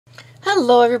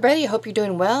Hello everybody, I hope you're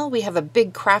doing well. We have a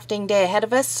big crafting day ahead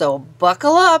of us, so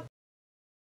buckle up.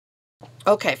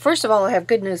 Okay, first of all, I have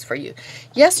good news for you.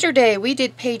 Yesterday we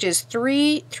did pages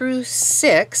 3 through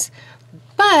 6,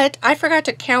 but I forgot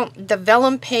to count the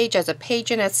vellum page as a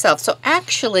page in itself. So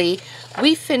actually,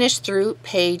 we finished through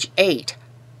page 8.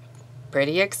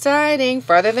 Pretty exciting,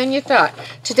 farther than you thought.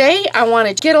 Today I want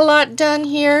to get a lot done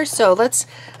here, so let's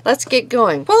get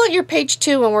going. Pull out your page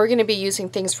 2 and we're going to be using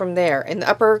things from there. In the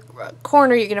upper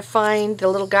corner you're going to find the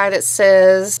little guy that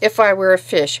says, "If I Were a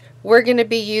Fish." We're going to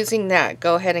be using that.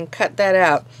 Go ahead and cut that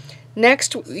out.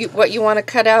 Next, what you want to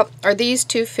cut out are these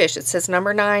two fish. It says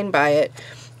number 9 by it.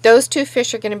 Those two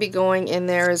fish are going to be going in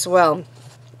there as well.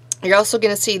 You're also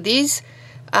going to see these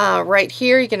right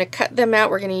here. You're going to cut them out.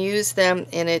 We're going to use them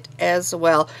in it as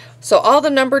well. So all the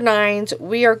number 9s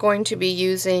we are going to be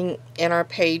using in our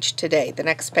page today, the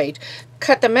next page.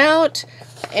 Cut them out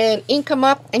and ink them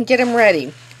up and get them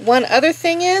ready. One other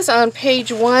thing is, on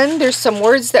page 1 there's some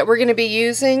words that we're going to be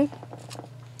using.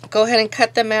 Go ahead and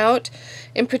cut them out.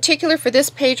 In particular for this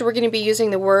page we're going to be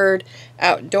using the word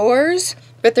outdoors,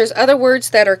 but there's other words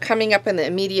that are coming up in the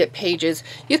immediate pages.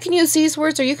 You can use these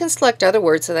words or you can select other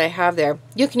words that I have there.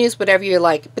 You can use whatever you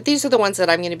like, but these are the ones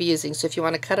that I'm going to be using. So if you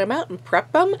want to cut them out and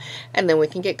prep them, and then we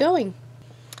can get going.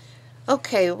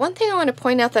 Okay, one thing I want to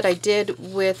point out that I did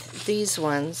with these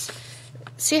ones,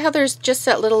 see how there's just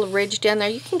that little ridge down there?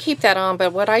 You can keep that on,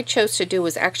 but what I chose to do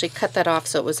was actually cut that off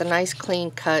so it was a nice clean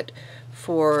cut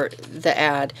for the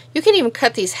ad. You can even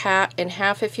cut these in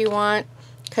half if you want.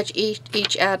 Cut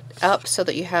each ad up so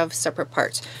that you have separate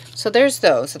parts. So there's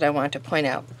those that I wanted to point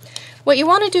out. What you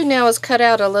want to do now is cut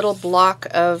out a little block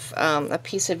of a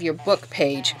piece of your book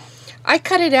page. I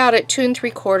cut it out at 2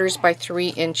 3/4 by 3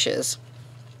 inches.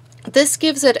 This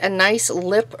gives it a nice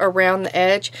lip around the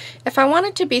edge. If I want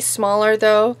it to be smaller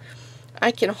though,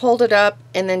 I can hold it up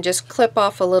and then just clip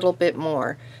off a little bit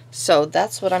more. So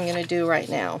that's what I'm going to do right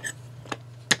now.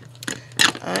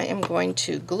 I am going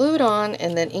to glue it on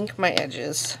and then ink my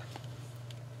edges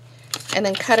and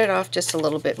then cut it off just a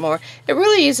little bit more. It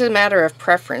really is a matter of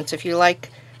preference, if you like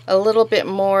a little bit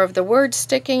more of the words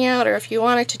sticking out, or if you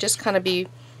want it to just kind of be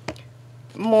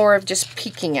more of just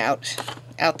peeking out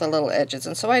the little edges.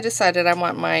 And so I decided I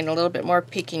want mine a little bit more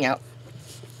peeking out.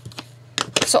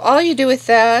 So all you do with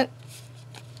that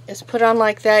is put on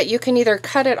like that. You can either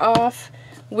cut it off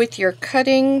with your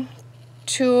cutting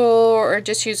tool or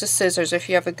just use a scissors if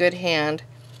you have a good hand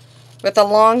with a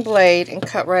long blade and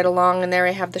cut right along, and there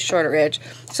I have the shorter edge.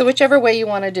 So whichever way you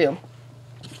want to do.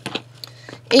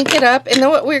 Ink it up, and then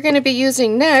what we're going to be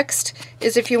using next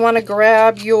is, if you want to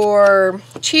grab your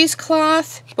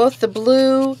cheesecloth, both the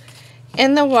blue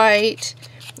and the white,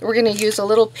 we're going to use a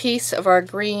little piece of our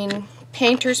green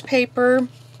painter's paper,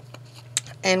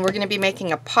 and we're going to be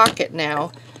making a pocket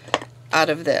now out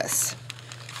of this.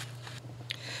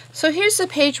 So here's the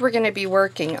page we're going to be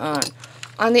working on.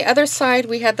 On the other side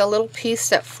we had the little piece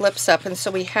that flips up, and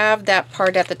so we have that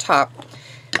part at the top.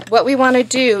 What we want to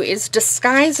do is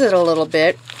disguise it a little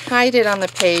bit, hide it on the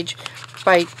page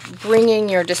by bringing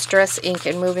your distress ink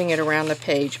and moving it around the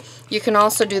page. You can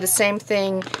also do the same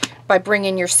thing by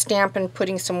bringing your stamp and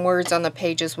putting some words on the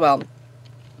page as well.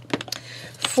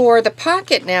 For the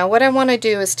pocket now, what I want to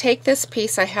do is take this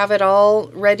piece, I have it all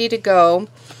ready to go,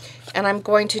 and I'm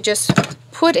going to just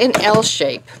put an L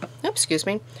shape, excuse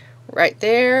me, right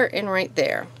there and right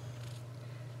there.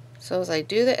 So as I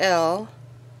do the L,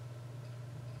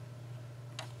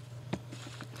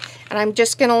 and I'm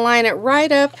just going to line it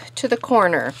right up to the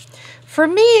corner. For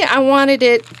me, I wanted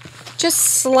it just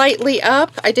slightly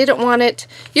up. I didn't want it,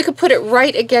 you could put it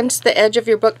right against the edge of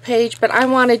your book page, but I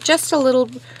wanted just a little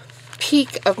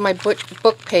peek of my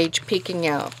book page peeking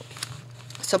out.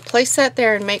 So place that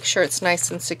there and make sure it's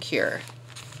nice and secure.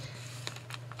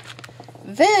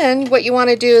 Then what you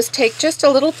want to do is take just a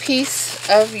little piece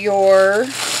of your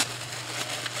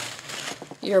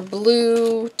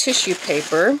blue tissue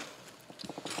paper, and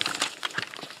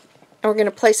we're going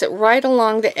to place it right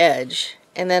along the edge,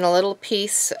 and then a little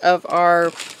piece of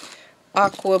our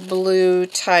aqua blue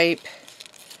type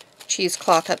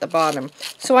cheesecloth at the bottom.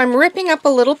 So I'm ripping up a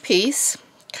little piece,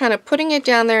 kind of putting it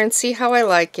down there, and see how I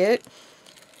like it.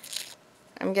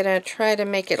 I'm going to try to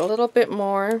make it a little bit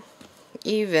more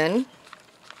even.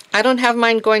 I don't have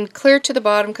mine going clear to the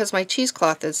bottom because my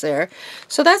cheesecloth is there.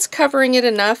 So that's covering it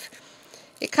enough.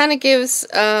 It kind of gives,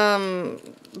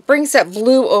 brings that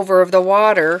blue over of the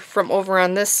water from over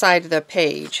on this side of the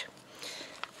page.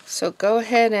 So go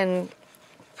ahead and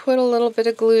put a little bit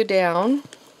of glue down.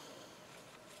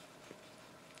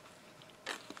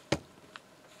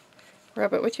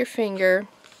 Rub it with your finger.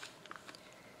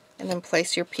 and then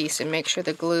place your piece and make sure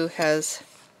the glue has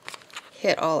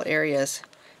hit all areas.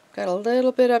 Got a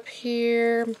little bit up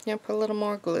here. Put a little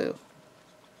more glue.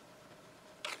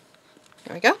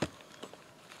 There we go.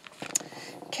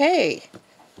 Okay,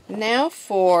 now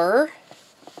for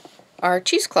our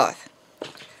cheesecloth.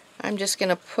 I'm just going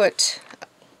to put,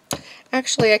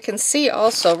 actually I can see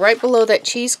also right below that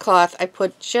cheesecloth I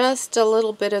put just a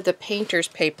little bit of the painter's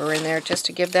paper in there just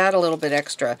to give that a little bit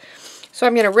extra. So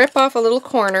I'm going to rip off a little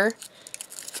corner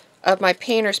of my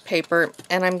painter's paper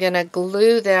and I'm going to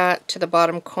glue that to the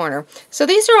bottom corner. So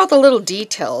these are all the little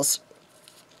details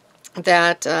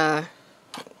that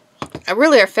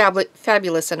really are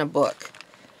fabulous in a book.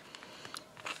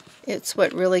 It's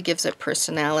what really gives it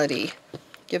personality.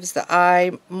 Gives the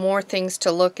eye more things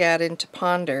to look at and to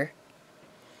ponder.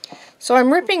 So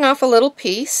I'm ripping off a little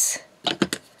piece.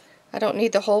 I don't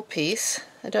need the whole piece.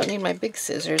 I don't need my big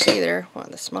scissors either. I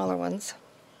want the smaller ones.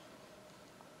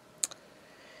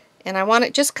 And I want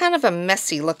it just kind of a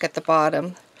messy look at the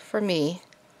bottom for me.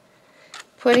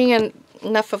 Putting in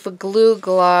enough of a glue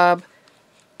glob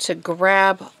to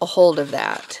grab a hold of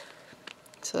that.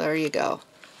 So there you go.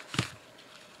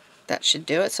 That should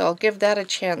do it. So I'll give that a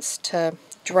chance to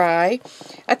dry.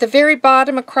 At the very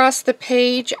bottom across the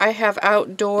page I have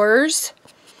outdoors.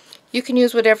 You can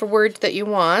use whatever word that you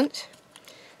want.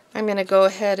 I'm going to go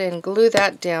ahead and glue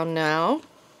that down now.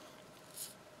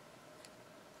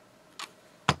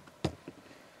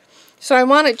 So I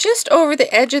want it just over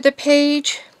the edge of the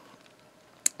page.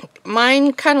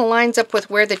 Mine kind of lines up with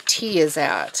where the T is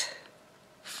at.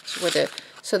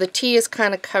 So the T is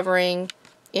kind of covering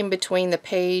in between the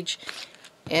page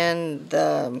and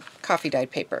the coffee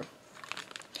dyed paper.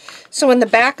 So in the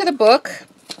back of the book,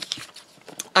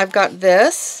 I've got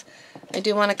this. I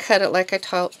do want to cut it like I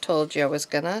told you I was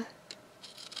gonna.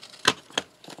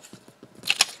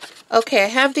 Okay, I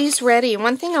have these ready.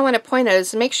 One thing I want to point out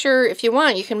is make sure, if you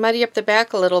want, you can muddy up the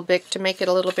back a little bit to make it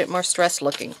a little bit more distressed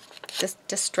looking.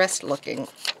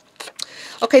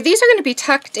 Okay, these are going to be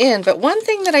tucked in, but one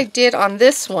thing that I did on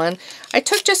this one, I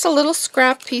took just a little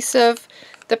scrap piece of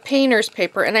the painter's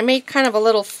paper and I made kind of a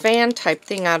little fan type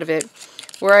thing out of it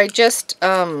where I just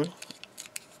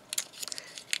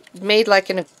made like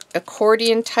an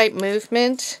accordion type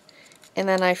movement and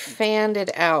then I fanned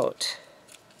it out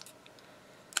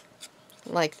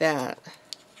like that.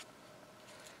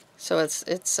 So it's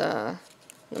let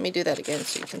me do that again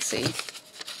so you can see.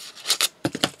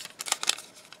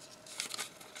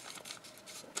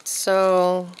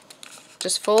 So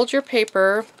just fold your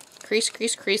paper, crease,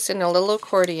 crease, crease in a little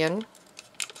accordion,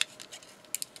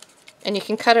 and you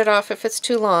can cut it off if it's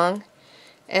too long,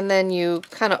 and then you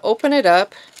kind of open it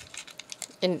up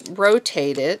and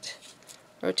rotate it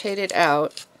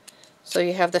out so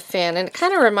you have the fin, and it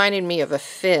kind of reminded me of a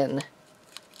fin,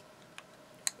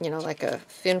 you know, like a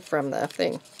fin from the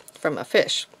thing, from a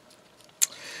fish.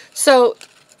 So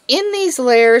in these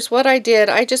layers, what I did,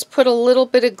 I just put a little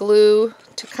bit of glue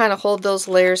to kind of hold those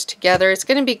layers together. It's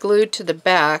going to be glued to the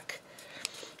back,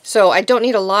 so I don't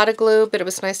need a lot of glue, but it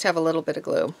was nice to have a little bit of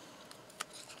glue.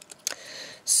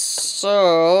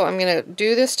 So I'm going to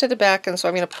do this to the back, and so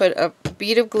I'm going to put a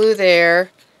bead of glue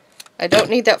there. I don't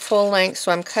need that full length,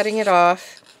 so I'm cutting it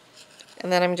off,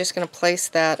 and then I'm just going to place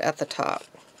that at the top.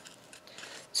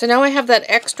 So now I have that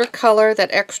extra color,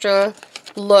 that extra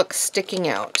look sticking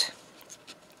out.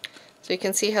 So you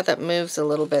can see how that moves a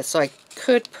little bit. So I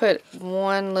could put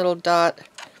one little dot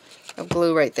of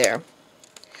glue right there.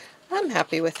 I'm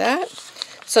happy with that.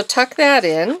 So tuck that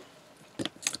in.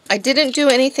 I didn't do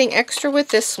anything extra with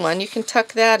this one. You can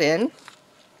tuck that in.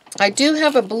 I do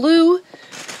have a blue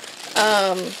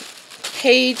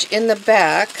page in the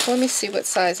back. Let me see what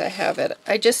size I have it.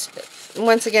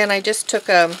 Once again, I just took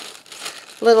a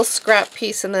little scrap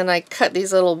piece and then I cut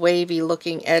these little wavy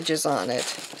looking edges on it.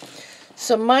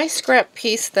 So my scrap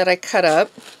piece that I cut up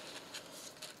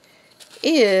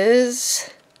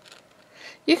is,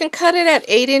 you can cut it at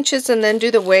 8 inches and then do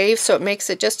the wave so it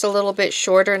makes it just a little bit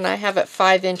shorter, and I have it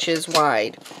 5 inches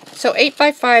wide. So 8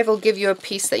 by 5 will give you a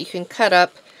piece that you can cut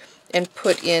up and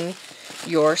put in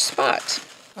your spot.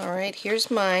 Alright,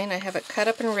 here's mine. I have it cut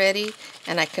up and ready,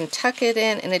 and I can tuck it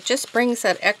in, and it just brings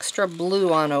that extra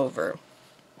blue on over.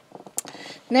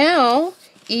 Now,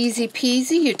 easy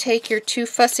peasy, you take your 2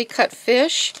 fussy cut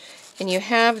fish and you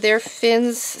have their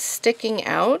fins sticking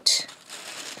out.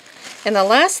 And the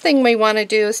last thing we want to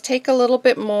do is take a little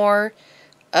bit more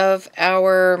of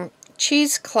our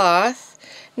cheesecloth.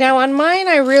 Now on mine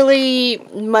I really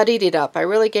muddied it up. I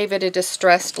really gave it a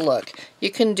distressed look.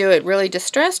 You can do it really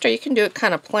distressed or you can do it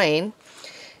kind of plain.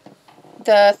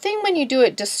 The thing when you do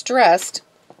it distressed,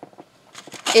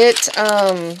 it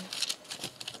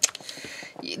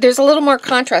There's a little more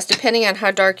contrast depending on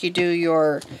how dark you do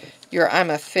your I'm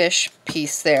a fish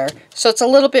piece there. So it's a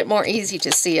little bit more easy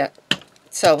to see it.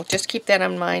 So just keep that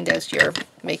in mind as you're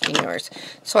making yours.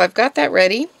 So I've got that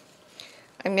ready.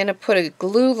 I'm going to put a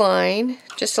glue line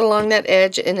just along that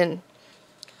edge and then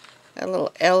a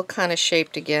little L kind of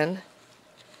shaped again.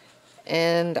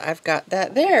 And I've got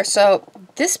that there. So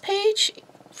this page,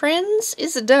 friends,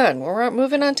 is done. We're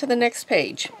moving on to the next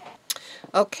page.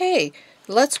 Okay,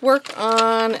 let's work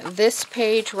on this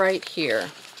page right here.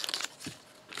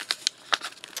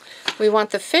 We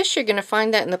want the fish. You're going to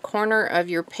find that in the corner of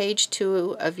your page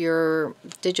 2 of your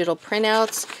digital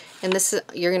printouts. And this is,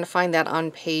 you're going to find that on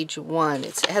page 1.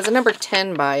 It has a number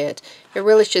 10 by it. It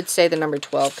really should say the number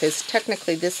 12 because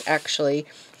technically this actually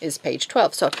is page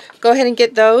 12. So go ahead and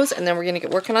get those and then we're going to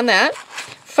get working on that.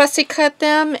 Fussy cut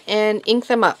them and ink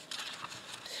them up.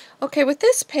 Okay, with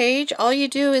this page, all you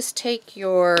do is take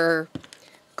your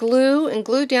glue and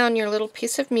glue down your little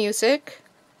piece of music.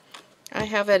 I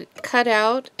have it cut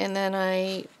out and then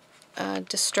I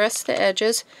distress the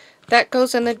edges. That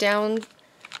goes in the down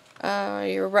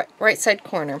your right side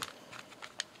corner.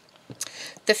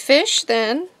 The fish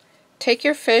then, take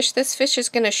your fish. This fish is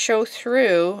going to show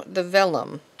through the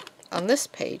vellum on this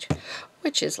page,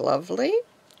 which is lovely.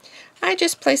 I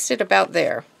just placed it about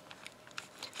there.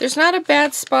 There's not a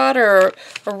bad spot or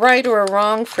a right or a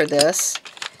wrong for this.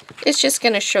 It's just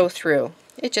going to show through.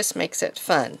 It just makes it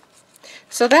fun.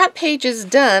 So that page is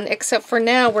done, except for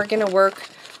now we're going to work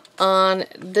on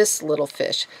this little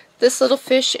fish. This little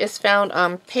fish is found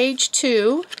on page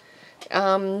 2,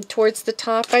 towards the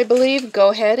top, I believe.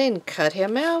 Go ahead and cut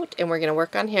him out, and we're going to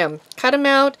work on him. Cut him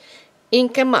out,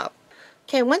 ink him up.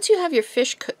 Okay, once you have your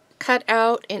fish cut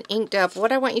out and inked up,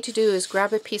 what I want you to do is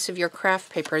grab a piece of your craft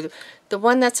paper, the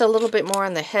one that's a little bit more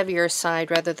on the heavier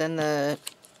side rather than a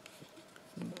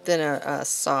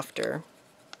softer.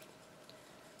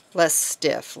 Less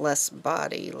stiff, less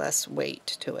body, less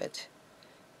weight to it.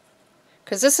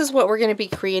 Because this is what we're going to be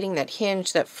creating, that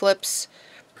hinge that flips,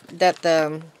 that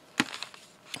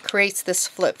creates this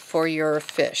flip for your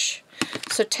fish.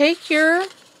 So take your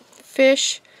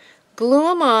fish, glue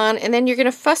them on, and then you're going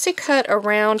to fussy cut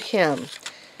around him,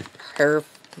 her,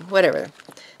 whatever.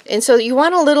 And so you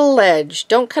want a little ledge.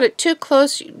 Don't cut it too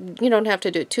close. You don't have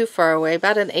to do it too far away,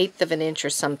 about 1/8 of an inch or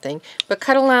something. But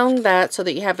cut along that so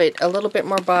that you have a little bit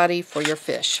more body for your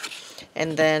fish.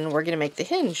 And then we're going to make the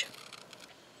hinge.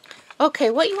 Okay,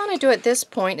 what you want to do at this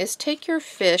point is take your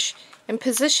fish and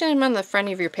position him on the front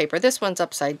of your paper. This one's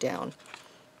upside down.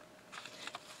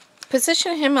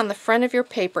 Position him on the front of your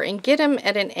paper and get him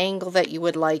at an angle that you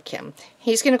would like him.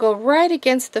 He's going to go right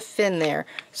against the fin there.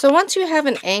 So once you have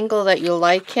an angle that you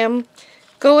like him,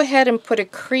 go ahead and put a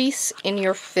crease in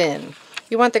your fin.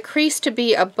 You want the crease to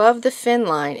be above the fin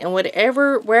line, and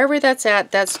wherever that's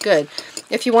at, that's good.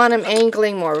 If you want him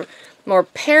angling more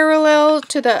parallel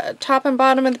to the top and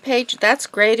bottom of the page, that's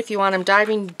great. If you want him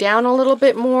diving down a little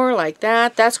bit more like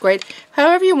that, that's great.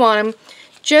 However you want him.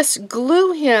 Just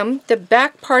glue him, the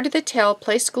back part of the tail,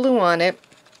 place glue on it,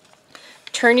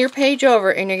 turn your page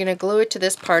over, and you're going to glue it to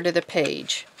this part of the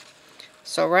page.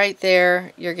 So right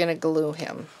there, you're going to glue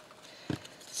him.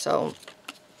 So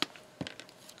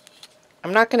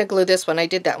I'm not going to glue this one. I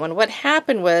did that one. What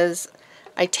happened was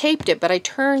I taped it, but I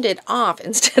turned it off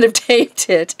instead of taped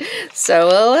it. So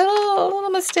a little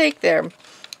mistake there.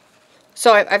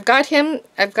 So I've got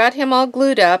him all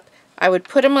glued up. I would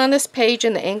put him on this page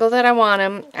in the angle that I want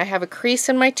him. I have a crease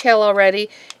in my tail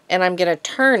already, and I'm going to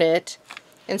turn it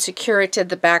and secure it to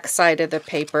the back side of the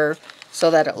paper so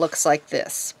that it looks like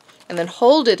this. And then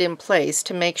hold it in place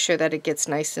to make sure that it gets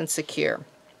nice and secure.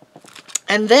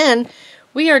 And then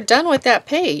we are done with that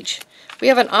page. We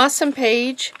have an awesome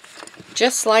page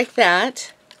just like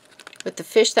that with the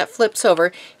fish that flips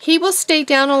over. He will stay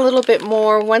down a little bit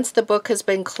more once the book has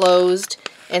been closed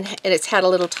and it's had a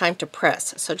little time to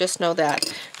press. So just know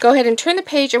that. Go ahead and turn the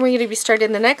page, and we're going to be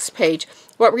starting the next page.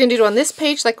 What we're going to do on this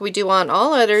page, like we do on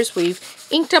all others, we've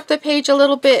inked up the page a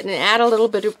little bit and add a little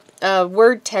bit of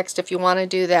word text if you want to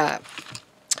do that.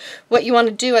 What you want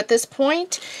to do at this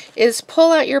point is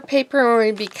pull out your paper, and we're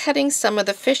going to be cutting some of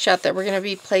the fish out that we're going to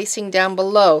be placing down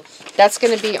below. That's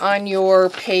going to be on your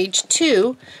page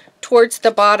 2 towards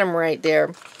the bottom right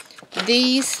there.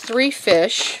 These 3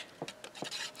 fish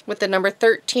with the number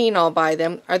 13 all by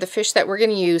them are the fish that we're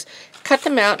going to use. Cut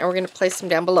them out, and we're going to place them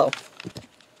down below.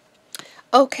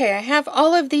 Okay, I have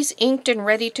all of these inked and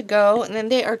ready to go, and then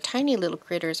they are tiny little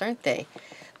critters, aren't they?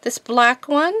 This black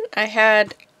one I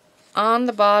had on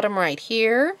the bottom right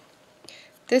here.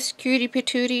 This cutie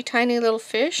patootie tiny little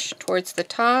fish towards the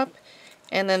top,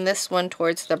 and then this one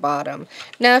towards the bottom.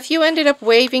 Now if you ended up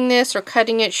waving this or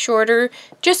cutting it shorter,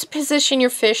 just position your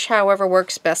fish however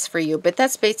works best for you. But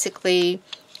that's basically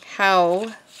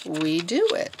how we do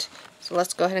it. So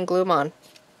let's go ahead and glue them on.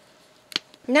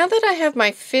 Now that I have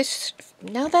my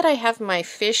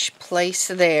fish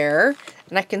placed there,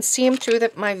 and I can see them through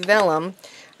my vellum,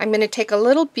 I'm going to take a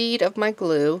little bead of my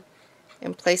glue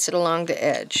and place it along the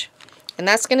edge. And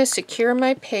that's going to secure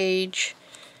my page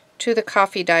to the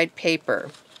coffee dyed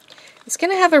paper. It's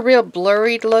going to have a real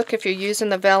blurred look if you're using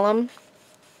the vellum,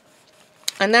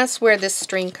 and that's where this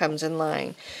string comes in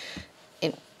line.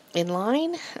 In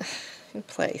line? In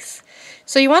place.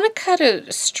 So you want to cut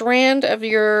a strand of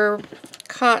your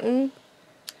cotton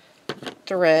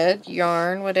thread,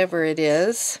 yarn, whatever it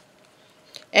is,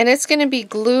 and it's going to be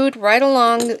glued right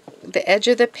along the edge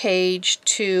of the page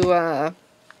to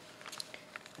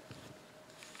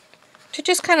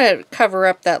just kind of cover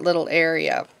up that little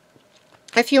area.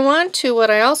 If you want to, what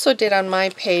I also did on my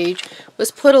page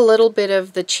was put a little bit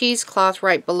of the cheesecloth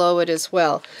right below it as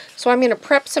well. So I'm going to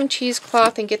prep some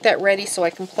cheesecloth and get that ready so I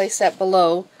can place that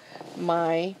below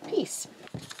my piece.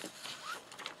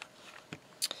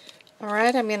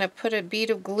 Alright, I'm going to put a bead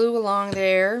of glue along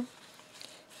there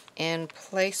and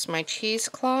place my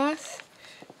cheesecloth.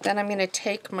 Then I'm going to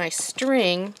take my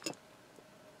string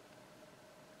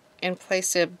and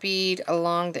place a bead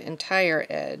along the entire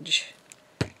edge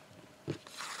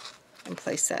and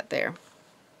place that there.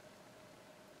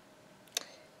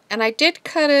 And I did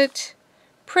cut it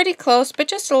pretty close, but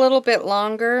just a little bit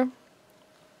longer.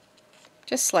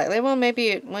 Just slightly. Well,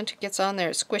 maybe once it gets on there,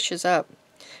 it squishes up.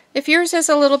 If yours is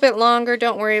a little bit longer,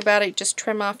 don't worry about it. Just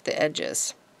trim off the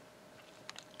edges.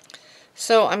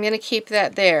 So I'm going to keep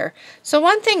that there. So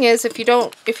one thing is, if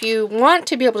you want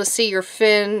to be able to see your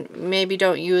fin, maybe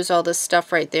don't use all this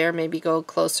stuff right there. Maybe go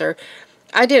closer.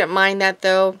 I didn't mind that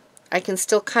though. I can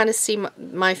still kind of see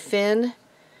my fin,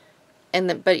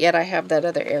 but yet I have that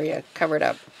other area covered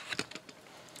up.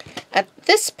 At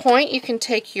this point, you can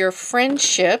take your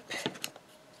friendship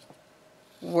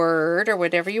word or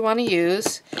whatever you want to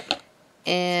use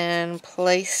and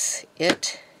place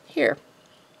it here.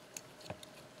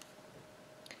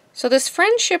 So this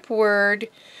friendship word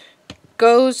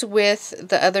goes with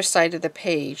the other side of the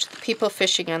page, the people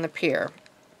fishing on the pier.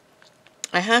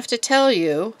 I have to tell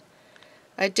you,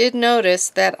 I did notice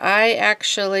that I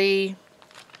actually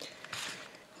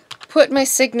put my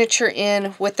signature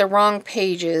in with the wrong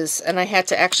pages, and I had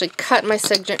to actually cut my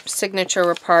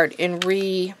signature apart and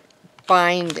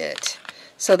rebind it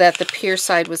so that the pier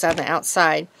side was on the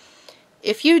outside.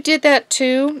 If you did that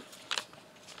too,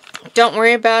 don't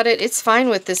worry about it. It's fine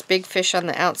with this big fish on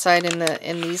the outside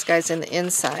and these guys in the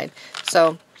inside.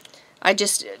 So I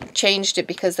just changed it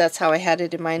because that's how I had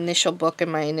it in my initial book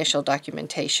and my initial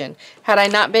documentation. Had I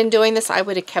not been doing this, I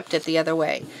would have kept it the other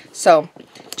way. So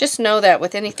just know that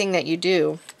with anything that you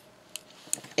do,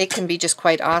 it can be just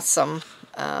quite awesome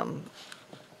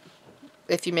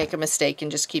if you make a mistake in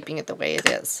just keeping it the way it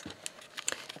is.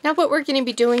 Now what we're going to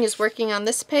be doing is working on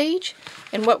this page,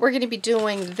 and what we're going to be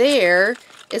doing there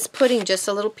is putting just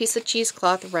a little piece of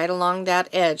cheesecloth right along that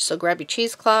edge. So grab your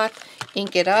cheesecloth,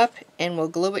 ink it up, and we'll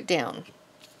glue it down.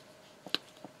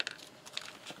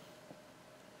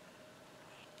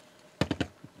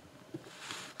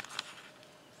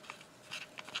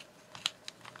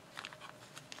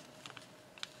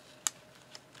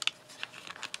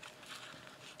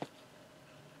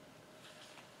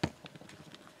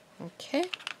 Okay.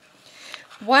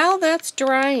 While that's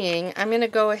drying, I'm going to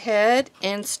go ahead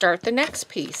and start the next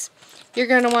piece. You're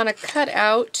going to want to cut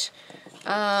out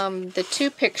the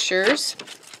two pictures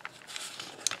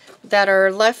that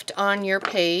are left on your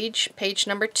page, page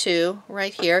number 2,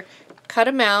 right here. Cut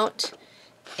them out,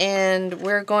 and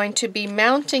we're going to be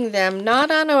mounting them not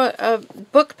on a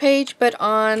book page, but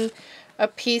on a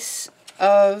piece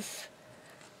of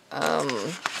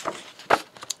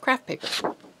craft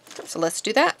paper. So let's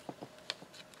do that.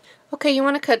 Okay, you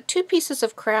want to cut 2 pieces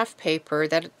of craft paper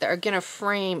that are going to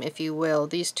frame, if you will,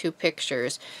 these 2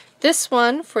 pictures. This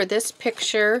one, for this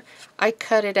picture, I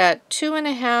cut it at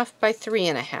 2.5 by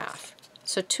 3.5.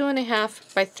 So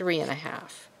 2.5 by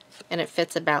 3.5. And it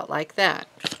fits about like that.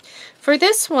 For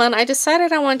this one, I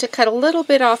decided I wanted to cut a little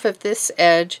bit off of this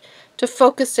edge to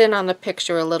focus in on the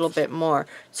picture a little bit more.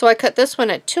 So I cut this one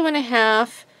at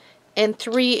 2.5 and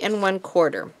 3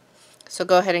 1/4. So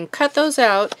go ahead and cut those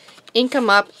out, ink them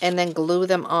up, and then glue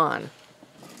them on.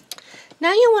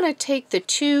 Now you want to take the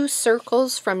 2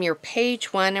 circles from your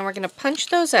page 1, and we're going to punch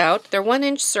those out. They're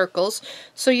 1-inch circles,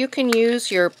 so you can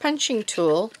use your punching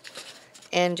tool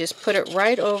and just put it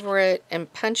right over it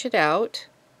and punch it out.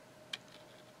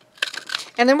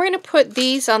 And then we're going to put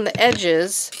these on the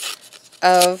edges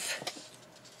of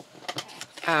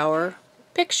our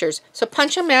pictures. So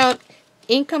punch them out,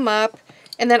 ink them up,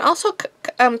 and then also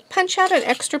punch out an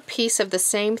extra piece of the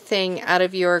same thing out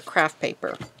of your craft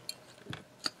paper.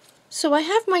 So I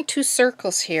have my 2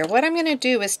 circles here. What I'm going to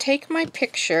do is take my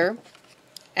picture,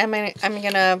 and I'm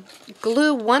going to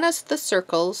glue one of the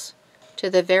circles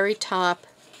to the very top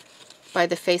by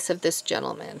the face of this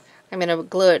gentleman. I'm going to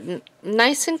glue it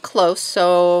nice and close,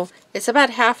 so it's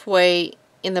about halfway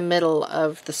in the middle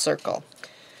of the circle.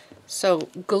 So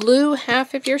glue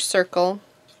half of your circle.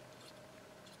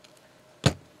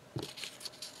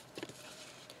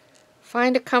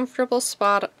 Find a comfortable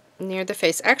spot near the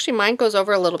face. Actually, mine goes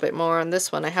over a little bit more on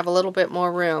this one. I have a little bit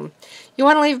more room. You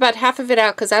want to leave about half of it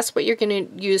out because that's what you're going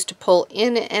to use to pull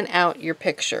in and out your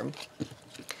picture.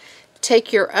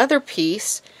 Take your other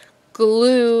piece,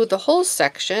 glue the whole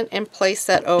section, and place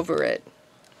that over it.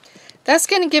 That's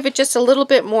going to give it just a little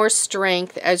bit more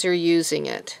strength as you're using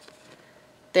it.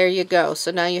 There you go.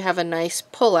 So now you have a nice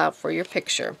pull out for your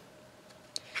picture.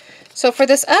 So for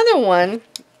this other one,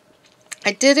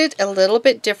 I did it a little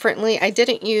bit differently. I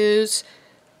didn't use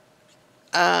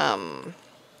I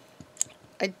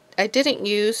didn't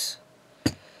use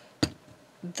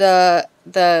the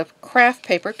craft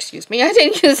paper, excuse me. I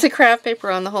didn't use the craft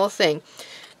paper on the whole thing.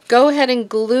 Go ahead and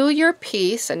glue your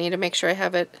piece. I need to make sure I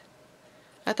have it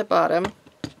at the bottom.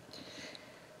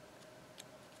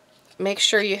 Make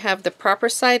sure you have the proper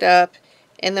side up,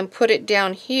 and then put it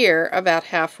down here about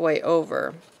halfway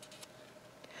over.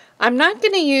 I'm not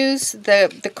going to use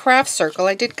the craft circle.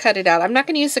 I did cut it out. I'm not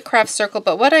going to use the craft circle,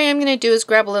 but what I am going to do is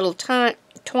grab a little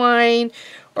twine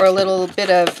or a little bit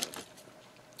of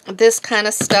this kind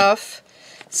of stuff.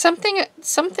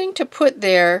 Something to put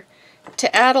there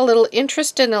to add a little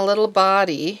interest in a little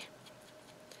body.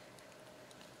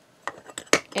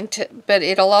 But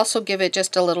it'll also give it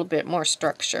just a little bit more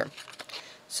structure.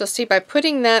 So see, by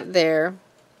putting that there,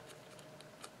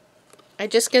 I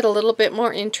just get a little bit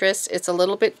more interest. It's a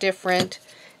little bit different.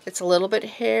 It's a little bit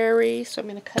hairy, so I'm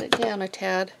going to cut it down a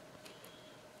tad.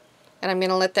 And I'm going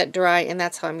to let that dry, and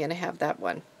that's how I'm going to have that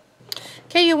one.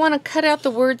 Okay, you want to cut out the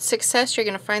word success. You're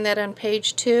going to find that on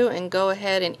page 2, and go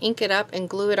ahead and ink it up and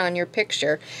glue it on your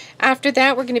picture. After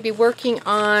that, we're going to be working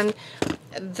on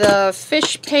the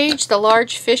fish page, the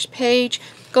large fish page.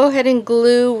 Go ahead and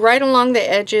glue right along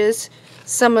the edges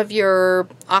some of your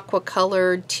aqua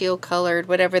colored, teal colored,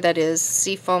 whatever that is,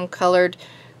 seafoam colored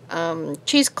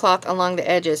cheesecloth along the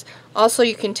edges. Also,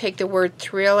 you can take the word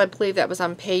thrill, I believe that was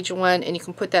on page 1, and you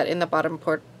can put that in the bottom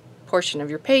portion of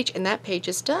your page, and that page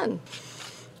is done.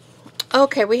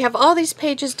 Okay, we have all these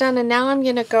pages done, and now I'm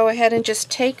going to go ahead and just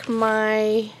take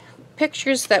my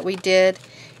pictures that we did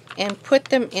and put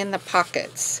them in the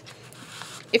pockets.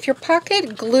 If your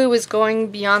pocket glue is going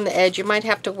beyond the edge, you might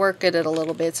have to work at it a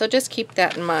little bit, so just keep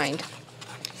that in mind.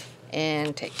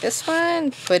 And take this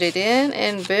one, put it in,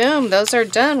 and boom, those are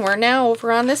done. We're now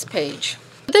over on this page.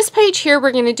 This page here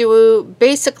we're going to do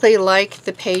basically like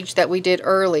the page that we did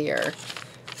earlier,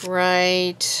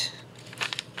 right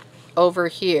over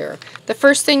here. The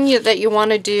first thing that you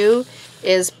want to do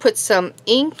is put some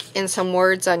ink and some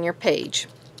words on your page.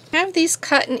 Have these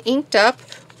cut and inked up.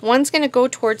 One's going to go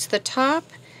towards the top,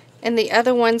 and the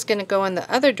other one's going to go in the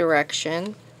other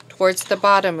direction towards the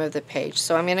bottom of the page.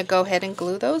 So I'm going to go ahead and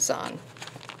glue those on.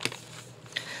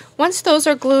 Once those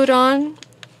are glued on,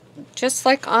 just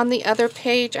like on the other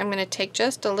page, I'm going to take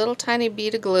just a little tiny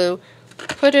bead of glue,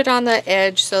 put it on the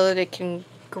edge so that it can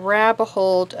grab a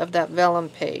hold of that vellum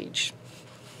page.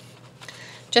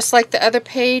 Just like the other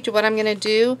page, what I'm going to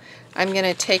do, I'm going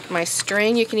to take my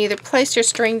string. You can either place your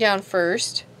string down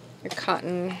first, your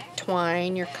cotton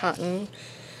twine, your cotton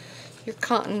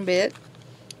bit,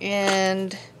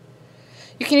 and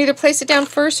you can either place it down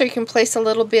first, or you can place a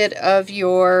little bit of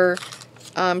your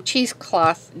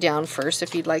cheesecloth down first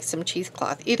if you'd like some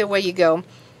cheesecloth. Either way you go.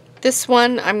 This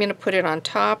one I'm going to put it on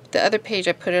top. The other page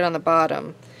I put it on the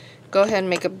bottom. Go ahead and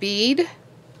make a bead.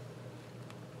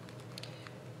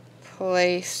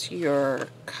 Place your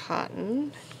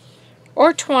cotton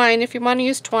or twine. If you want to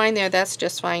use twine there, that's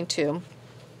just fine too.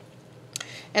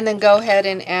 And then go ahead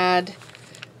and add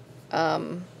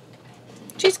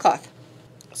cheesecloth.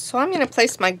 So I'm going to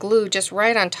place my glue just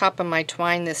right on top of my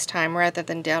twine this time rather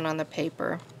than down on the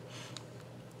paper.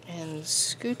 And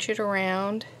scooch it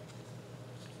around.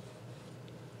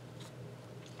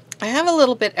 I have a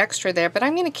little bit extra there, but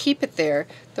I'm going to keep it there.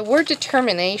 The word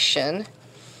determination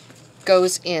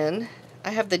goes in. I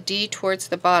have the D towards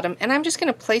the bottom, and I'm just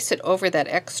going to place it over that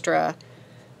extra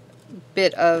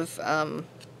bit of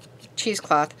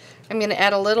cheesecloth. I'm going to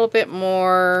add a little bit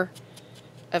more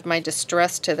of my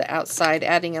distress to the outside,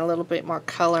 adding a little bit more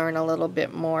color and a little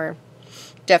bit more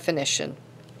definition.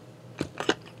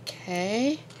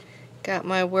 Okay, got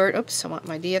my word. Oops, I want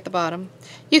my D at the bottom.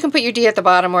 You can put your D at the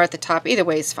bottom or at the top. Either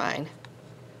way is fine.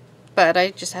 But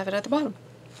I just have it at the bottom.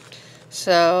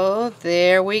 So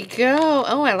there we go.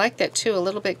 Oh, I like that too. A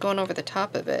little bit going over the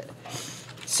top of it.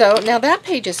 So now that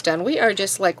page is done. We are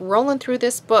just like rolling through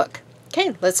this book.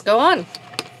 Okay, let's go on.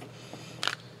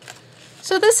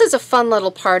 So this is a fun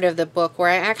little part of the book where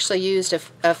I actually used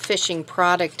a fishing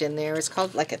product in there. It's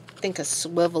called like I think a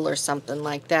swivel or something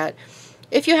like that.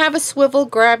 If you have a swivel,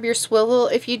 grab your swivel.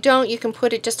 If you don't, you can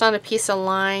put it just on a piece of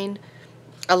line,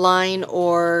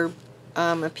 or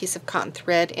a piece of cotton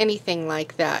thread, anything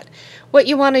like that. What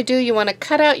you want to do, you want to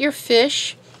cut out your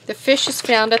fish. The fish is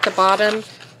found at the bottom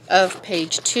of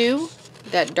page 2.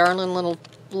 That darling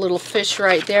little fish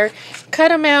right there.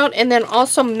 Cut him out and then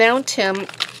also mount him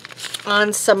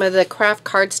on some of the craft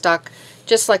cardstock,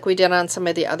 just like we did on some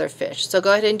of the other fish. So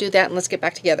go ahead and do that, and let's get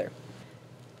back together.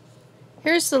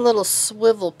 Here's the little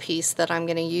swivel piece that I'm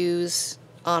going to use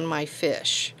on my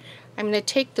fish. I'm going to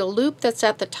take the loop that's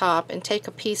at the top and take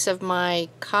a piece of my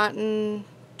cotton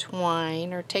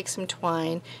twine, or take some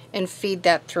twine, and feed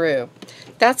that through.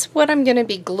 That's what I'm going to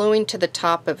be gluing to the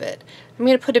top of it. I'm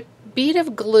going to put a bead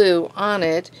of glue on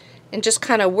it and just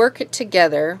kind of work it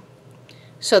together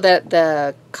so that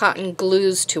the cotton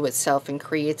glues to itself and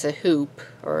creates a hoop,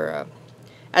 or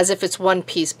as if it's one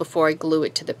piece before I glue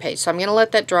it to the page. So I'm going to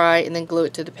let that dry and then glue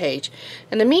it to the page.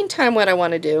 In the meantime, what I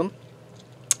want to do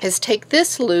is take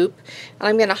this loop and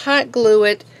I'm going to hot glue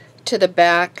it to the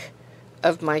back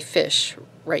of my fish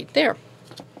right there.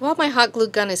 While my hot glue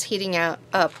gun is heating up,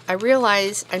 I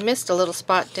realize I missed a little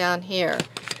spot down here.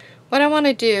 What I want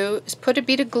to do is put a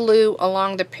bead of glue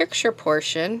along the picture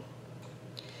portion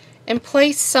and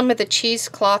place some of the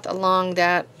cheesecloth along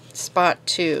that spot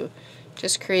too,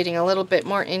 just creating a little bit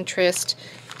more interest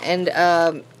and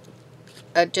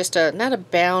just not a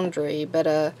boundary,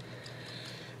 but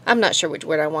I'm not sure which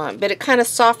word I want, but it kind of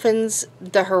softens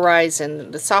the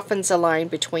horizon. It softens the line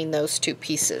between those two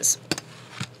pieces.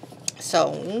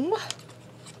 So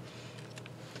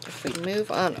if we move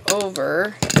on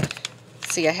over,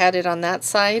 see, I had it on that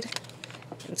side,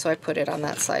 and so I put it on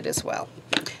that side as well.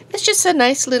 It's just a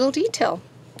nice little detail.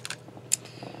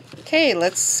 Okay,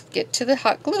 let's get to the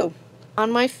hot glue.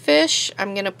 On my fish,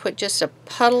 I'm going to put just a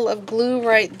puddle of glue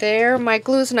right there. My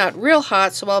glue's not real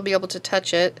hot, so I'll be able to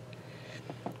touch it.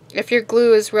 If your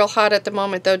glue is real hot at the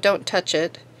moment, though, don't touch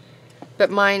it. But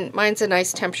mine's a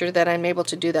nice temperature that I'm able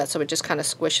to do that, so it just kind of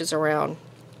squishes around.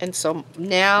 And so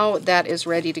now that is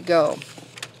ready to go.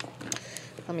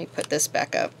 Let me put this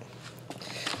back up.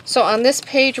 So on this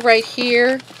page right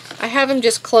here, I have them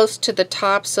just close to the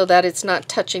top so that it's not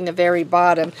touching the very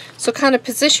bottom. So kind of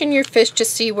position your fish to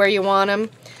see where you want them.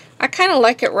 I kind of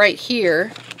like it right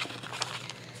here.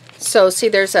 So see,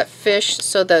 there's that fish,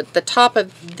 so the top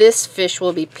of this fish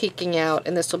will be peeking out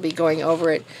and this will be going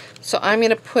over it. So I'm going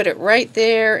to put it right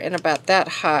there and about that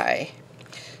high.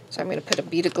 So I'm going to put a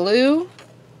bead of glue.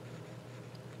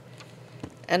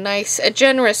 A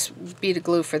generous bead of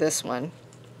glue for this one.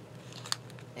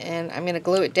 And I'm going to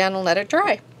glue it down and let it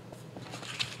dry.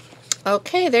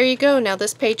 Okay, there you go. Now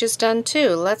this page is done too.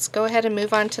 Let's go ahead and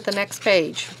move on to the next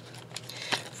page.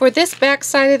 For this back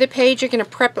side of the page, you're going to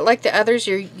prep it like the others.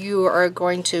 You are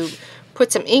going to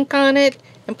put some ink on it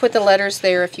and put the letters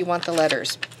there if you want the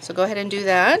letters. So go ahead and do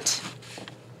that.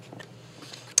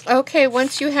 Okay,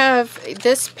 once you have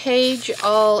this page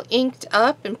all inked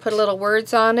up and put little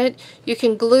words on it, you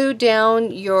can glue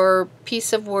down your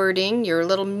piece of wording, your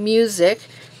little music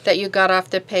that you got off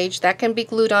the page. That can be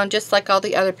glued on just like all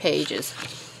the other pages.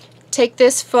 Take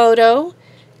this photo,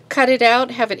 cut it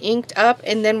out, have it inked up,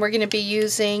 and then we're going to be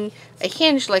using a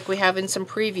hinge like we have in some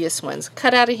previous ones.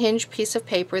 Cut out a hinge piece of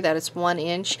paper that is 1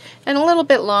 inch and a little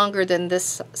bit longer than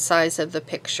this size of the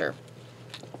picture.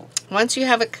 Once you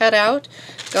have it cut out,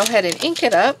 go ahead and ink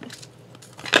it up.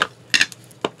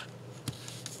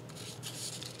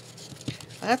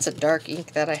 That's a dark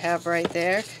ink that I have right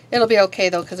there. It'll be okay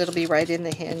though, because it'll be right in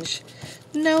the hinge.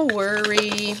 No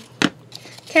worry.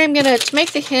 Okay, to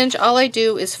make the hinge, all I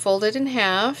do is fold it in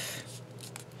half.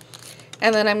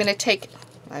 And then I'm going to take,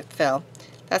 that fell.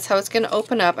 That's how it's going to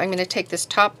open up. I'm going to take this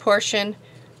top portion,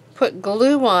 put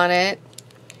glue on it,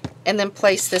 and then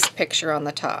place this picture on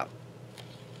the top.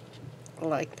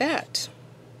 Like that.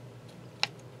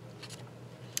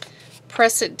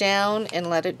 Press it down and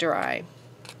let it dry.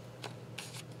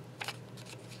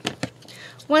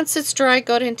 Once it's dry,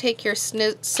 go ahead and take your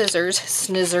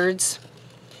snizzards,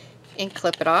 and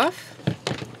clip it off.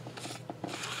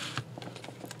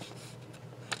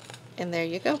 And there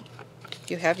you go.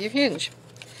 You have your hinge.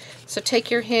 So take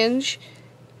your hinge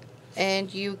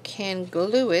and you can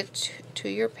glue it to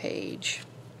your page.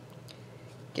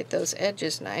 Get those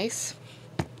edges nice.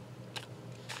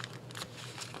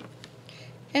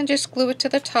 And just glue it to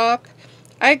the top.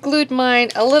 I glued mine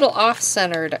a little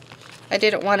off-centered. I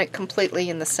didn't want it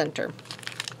completely in the center.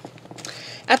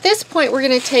 At this point, we're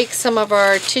going to take some of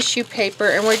our tissue paper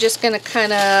and we're just going to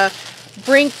kind of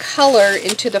bring color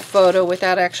into the photo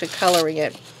without actually coloring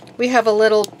it. We have a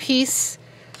little piece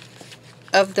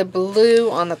of the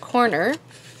blue on the corner.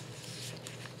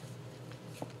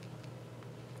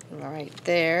 Right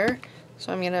there.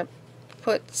 So I'm going to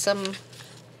put some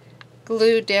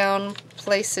glue down,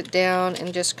 place it down,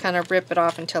 and just kind of rip it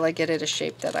off until I get it a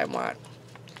shape that I want.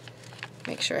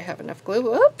 Make sure I have enough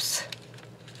glue. Oops!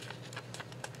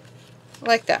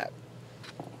 Like that.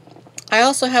 I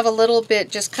also have a little bit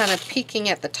just kind of peeking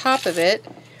at the top of it,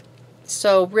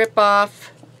 so rip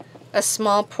off a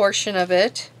small portion of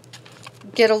it.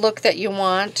 Get a look that you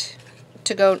want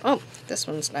to go, oh, this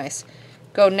one's nice.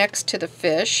 Go next to the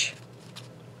fish.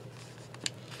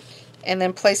 And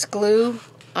then place glue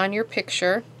on your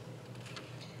picture.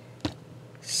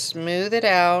 Smooth it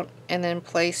out and then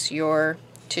place your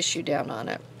tissue down on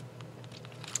it.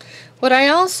 What I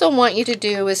also want you to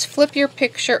do is flip your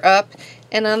picture up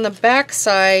and on the back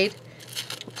side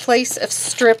place a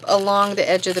strip along the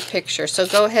edge of the picture. So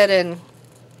go ahead and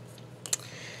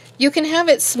you can have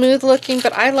it smooth looking,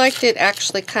 but I liked it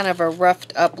actually kind of a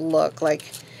roughed up look, like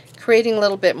creating a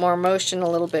little bit more motion, a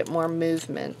little bit more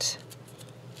movement.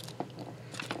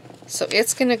 So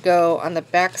it's going to go on the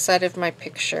back side of my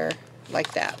picture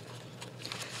like that.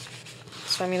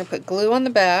 So I'm going to put glue on the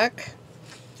back,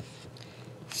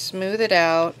 smooth it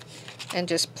out, and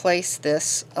just place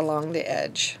this along the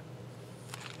edge.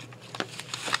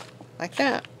 Like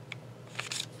that.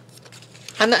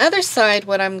 On the other side,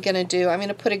 what I'm going to do, I'm going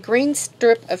to put a green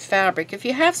strip of fabric. If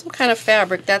you have some kind of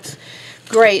fabric, that's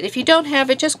great. If you don't have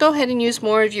it, just go ahead and use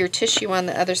more of your tissue on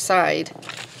the other side.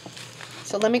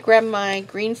 So let me grab my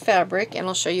green fabric and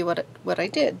I'll show you what I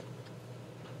did.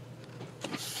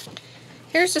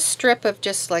 Here's a strip of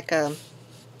just like a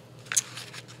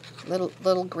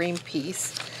little green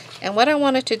piece. And what I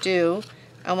wanted to do,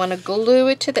 I want to glue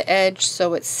it to the edge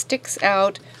so it sticks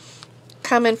out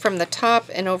coming from the top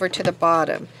and over to the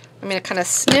bottom. I'm going to kind of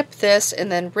snip this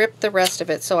and then rip the rest of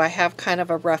it so I have kind of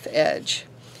a rough edge.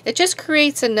 It just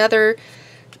creates another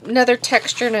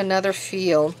texture and another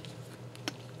feel.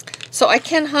 So I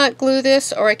can hot glue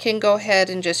this, or I can go ahead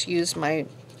and just use my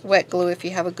wet glue if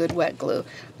you have a good wet glue.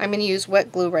 I'm going to use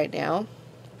wet glue right now.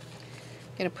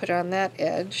 I'm going to put it on that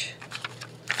edge.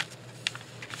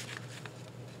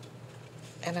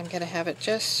 And I'm going to have it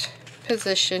just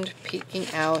positioned, peeking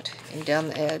out and down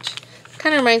the edge.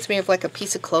 Kind of reminds me of like a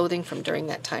piece of clothing from during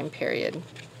that time period.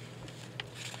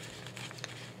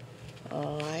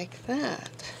 Like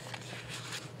that.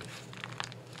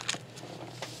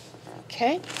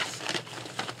 Okay.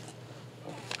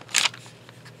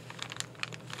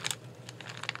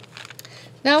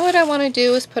 Now what I want to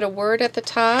do is put a word at the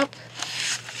top.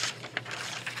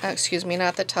 Excuse me,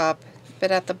 not the top,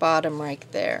 but at the bottom right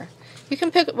there. You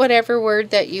can pick whatever word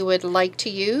that you would like to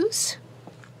use.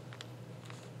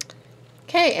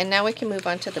 Okay, and now we can move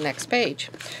on to the next page.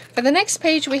 For the next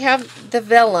page we have the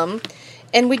vellum,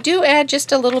 and we do add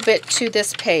just a little bit to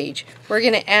this page. We're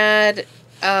going to add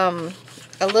a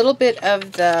little bit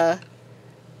of the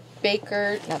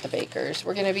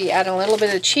we're going to be adding a little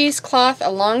bit of cheesecloth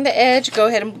along the edge. Go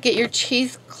ahead and get your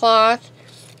cheesecloth,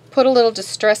 put a little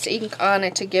distress ink on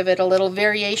it to give it a little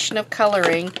variation of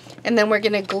coloring, and then we're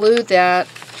going to glue that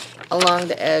along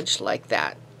the edge like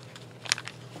that.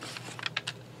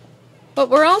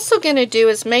 What we're also going to do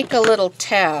is make a little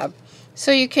tab. So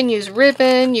you can use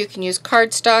ribbon, you can use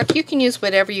cardstock, you can use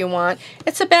whatever you want.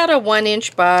 It's about a 1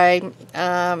 inch by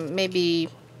maybe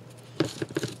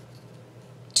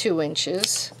 2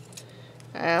 inches,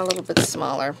 a little bit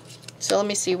smaller. So let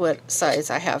me see what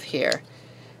size I have here.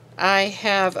 I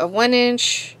have a 1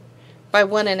 inch by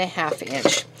 1.5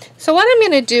 inch. So what I'm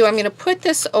going to do, I'm going to put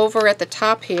this over at the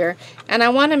top here, and I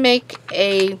want to make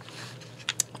a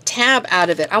tab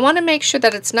out of it. I want to make sure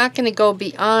that it's not going to go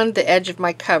beyond the edge of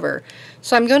my cover.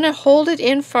 So I'm going to hold it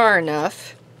in far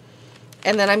enough,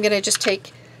 and then I'm going to just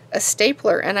take a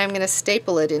stapler and I'm going to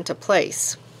staple it into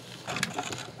place.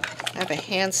 I have a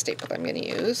hand staple I'm going to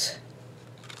use.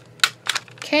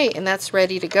 Okay, and that's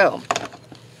ready to go.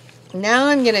 Now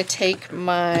I'm going to take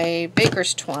my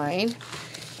baker's twine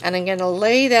and I'm going to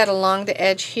lay that along the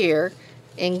edge here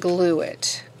and glue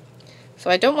it. So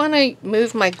I don't want to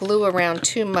move my glue around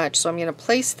too much, so I'm going to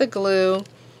place the glue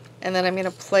And then I'm going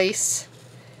to place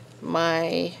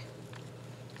my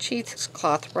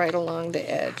cheesecloth right along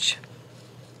the edge.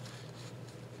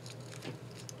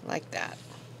 Like that.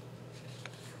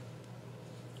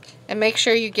 And make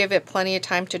sure you give it plenty of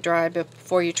time to dry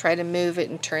before you try to move it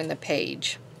and turn the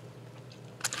page.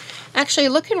 Actually,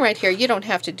 looking right here, you don't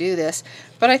have to do this,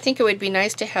 but I think it would be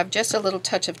nice to have just a little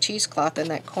touch of cheesecloth in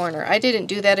that corner. I didn't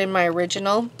do that in my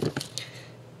original,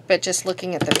 but just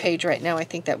looking at the page right now, I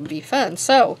think that would be fun.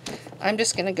 So I'm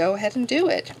just going to go ahead and do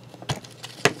it.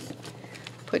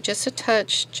 Put just a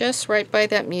touch just right by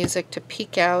that music to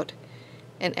peek out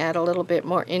and add a little bit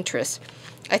more interest.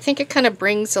 I think it kind of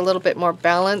brings a little bit more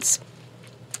balance,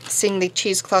 seeing the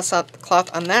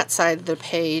cheesecloth on that side of the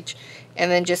page,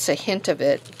 and then just a hint of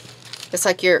it. It's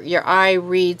like your eye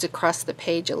reads across the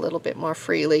page a little bit more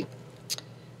freely.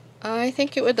 I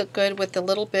think it would look good with a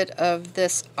little bit of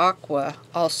this aqua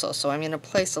also. So I'm going to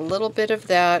place a little bit of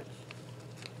that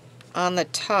on the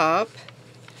top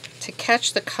to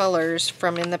catch the colors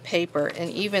from in the paper, and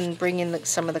even bring in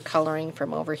some of the coloring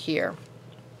from over here.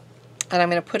 And I'm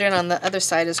going to put it on the other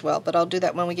side as well, but I'll do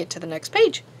that when we get to the next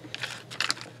page.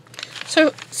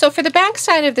 So for the back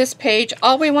side of this page,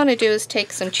 all we want to do is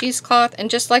take some cheesecloth and,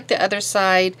 just like the other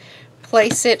side,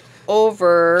 place it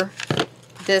over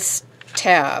this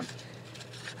tab.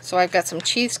 So I've got some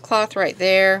cheesecloth right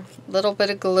there, a little bit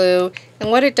of glue,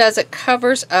 and what it does, it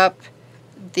covers up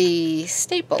the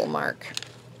staple mark.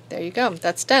 There you go,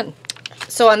 that's done.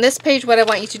 So on this page, what I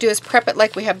want you to do is prep it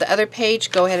like we have the other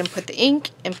page. Go ahead and put the ink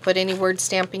and put any word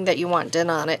stamping that you want done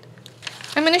on it.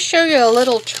 I'm going to show you a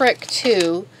little trick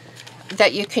too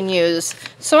that you can use.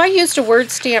 So I used a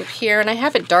word stamp here, and I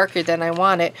have it darker than I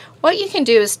want it. What you can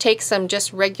do is take some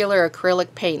just regular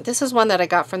acrylic paint. This is one that I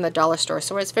got from the dollar store,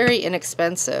 so it's very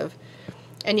inexpensive.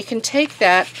 And you can take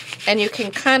that and you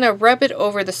can kind of rub it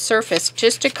over the surface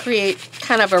just to create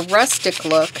kind of a rustic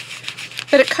look.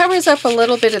 But it covers up a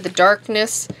little bit of the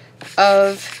darkness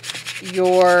of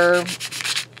your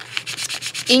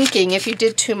inking if you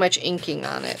did too much inking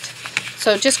on it.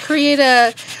 So just create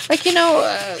a, like, you know,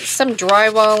 some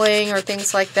drywalling or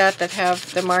things like that that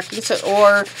have the markings,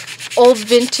 or old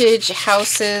vintage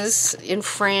houses in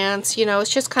France. You know, it's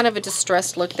just kind of a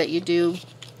distressed look that you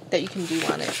can do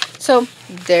on it. So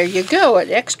there you go,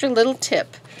 an extra little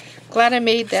tip. Glad I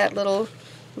made that little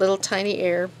tiny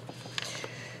error.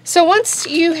 So once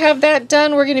you have that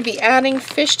done, we're going to be adding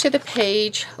fish to the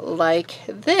page like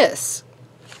this.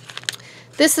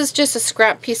 This is just a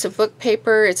scrap piece of book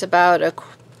paper. It's about a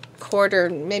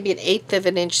quarter, maybe an eighth of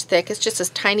an inch thick. It's just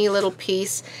a tiny little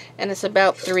piece, and it's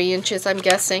about 3 inches, I'm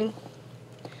guessing.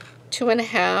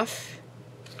 2.5,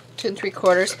 2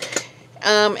 3/4.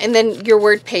 And then your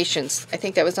word patience. I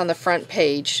think that was on the front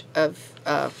page of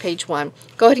page 1.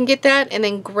 Go ahead and get that, and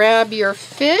then grab your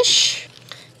fish.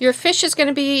 Your fish is going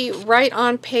to be right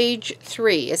on page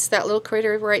 3. It's that little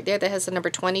critter right there that has the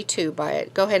number 22 by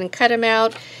it. Go ahead and cut them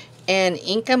out and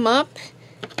ink them up,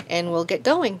 and we'll get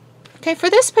going. Okay,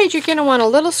 for this page, you're going to want a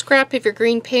little scrap of your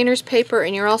green painter's paper,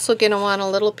 and you're also going to want a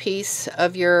little piece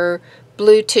of your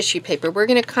blue tissue paper. We're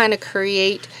going to kind of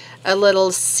create a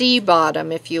little sea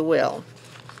bottom, if you will.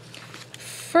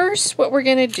 First, what we're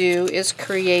going to do is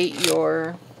create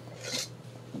your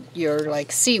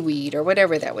like seaweed or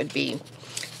whatever that would be.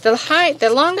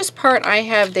 The longest part I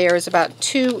have there is about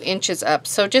 2 inches up.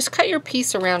 So just cut your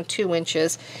piece around 2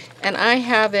 inches, and I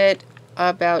have it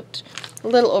about a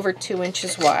little over 2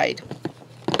 inches wide.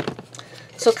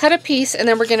 So cut a piece, and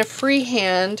then we're going to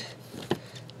freehand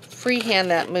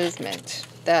that movement,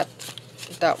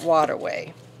 that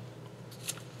waterway.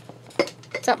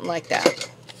 Something like that.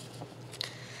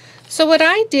 So what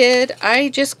I did, I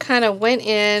just kind of went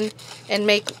in and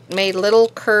made little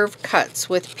curved cuts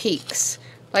with peaks.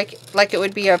 Like it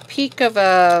would be a peak of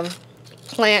a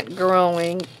plant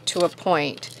growing to a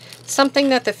point. Something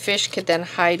that the fish could then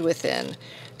hide within.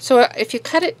 So if you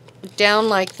cut it down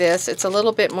like this, it's a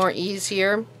little bit more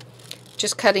easier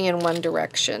just cutting in one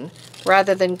direction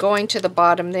rather than going to the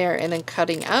bottom there and then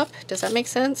cutting up. Does that make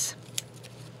sense?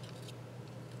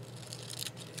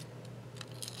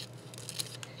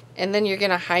 And then you're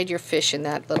going to hide your fish in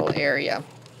that little area.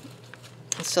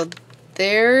 So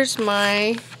there's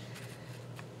my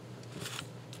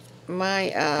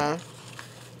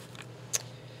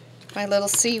little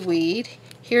seaweed.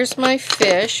 Here's my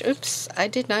fish. Oops, I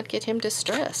did not get him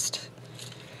distressed.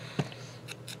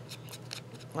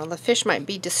 Well, the fish might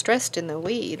be distressed in the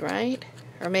weed, right?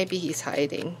 Or maybe he's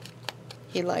hiding.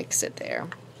 He likes it there.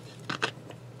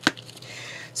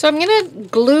 So I'm going to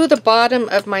glue the bottom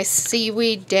of my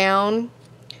seaweed down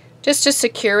just to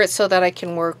secure it so that I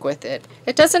can work with it.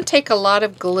 It doesn't take a lot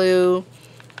of glue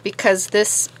because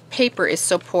this paper is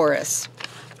so porous.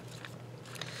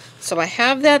 So I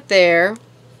have that there,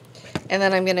 and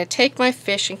then I'm going to take my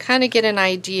fish and kind of get an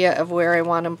idea of where I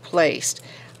want them placed.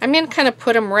 I'm going to kind of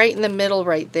put them right in the middle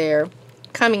right there,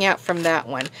 coming out from that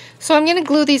one. So I'm going to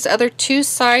glue these other two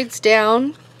sides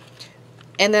down,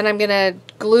 and then I'm going to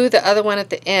glue the other one at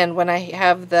the end when I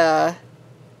have the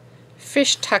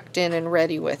fish tucked in and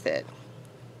ready with it.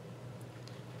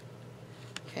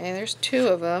 Okay, there's two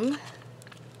of them.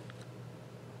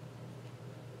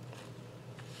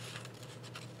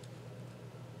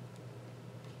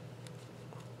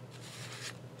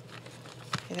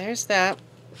 Okay, there's that.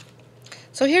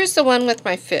 So here's the one with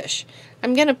my fish.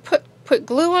 I'm going to put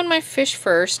glue on my fish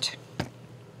first,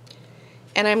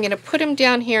 and I'm going to put him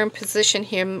down here and position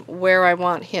him where I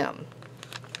want him.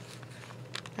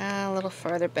 A little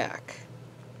farther back.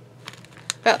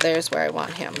 About there's where I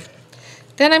want him.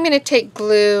 Then I'm going to take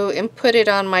glue and put it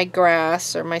on my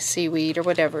grass or my seaweed or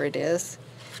whatever it is,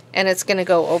 and it's going to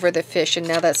go over the fish, and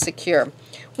now that's secure.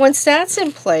 Once that's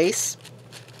in place,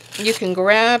 you can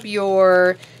grab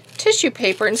your tissue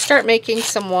paper and start making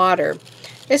some water.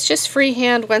 It's just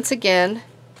freehand once again,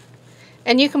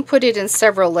 and you can put it in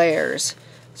several layers.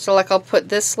 So like I'll put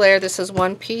this layer, this is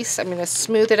one piece, I'm going to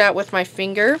smooth it out with my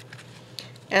finger,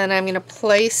 and I'm going to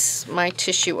place my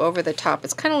tissue over the top.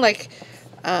 It's kind of like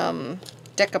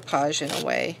decoupage in a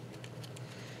way.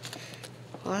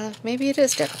 Well, maybe it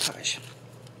is decoupage.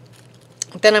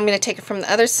 Then I'm going to take it from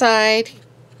the other side,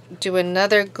 do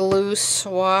another glue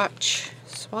swatch,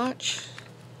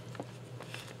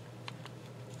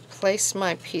 place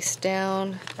my piece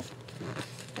down,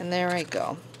 and there I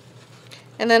go.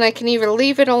 And then I can either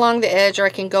leave it along the edge, or I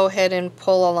can go ahead and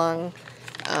pull along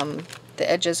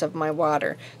the edges of my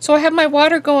water. So I have my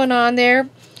water going on there,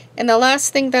 and the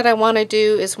last thing that I want to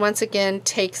do is once again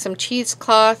take some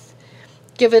cheesecloth,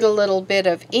 give it a little bit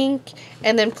of ink,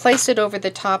 and then place it over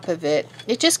the top of it.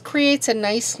 It just creates a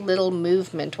nice little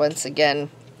movement once again.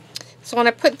 So when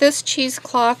I put this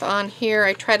cheesecloth on here,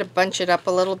 I try to bunch it up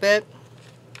a little bit,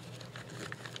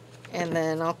 and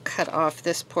then I'll cut off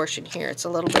this portion here. It's a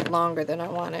little bit longer than I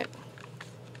want it.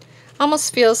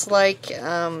 Almost feels like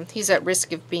he's at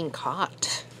risk of being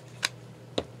caught.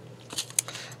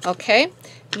 Okay,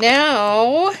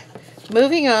 now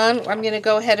moving on, I'm going to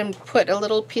go ahead and put a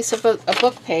little piece of a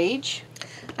book page.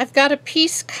 I've got a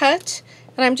piece cut,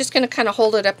 and I'm just going to kind of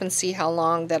hold it up and see how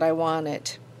long that I want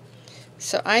it.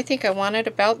 So I think I want it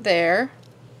about there.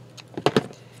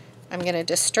 I'm going to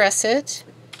distress it.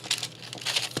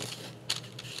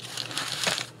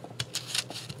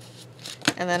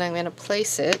 And then I'm going to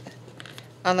place it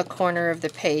on the corner of the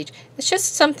page. It's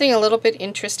just something a little bit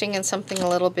interesting and something a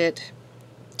little bit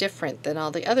different than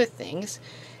all the other things,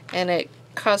 and it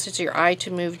causes your eye to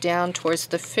move down towards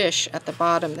the fish at the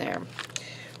bottom there.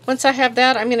 Once I have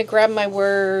that, I'm going to grab my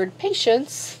word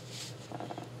patience,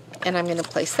 and I'm going to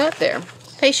place that there.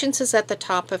 Patience is at the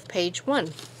top of page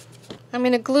 1. I'm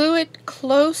going to glue it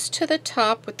close to the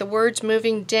top with the words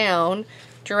moving down,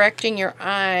 directing your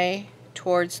eye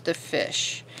towards the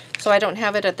fish. So I don't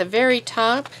have it at the very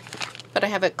top, but I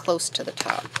have it close to the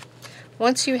top.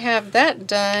 Once you have that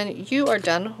done, you are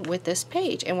done with this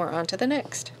page, and we're on to the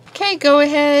next. Okay, go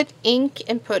ahead, ink,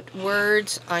 and put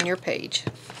words on your page.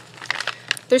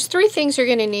 There's 3 things you're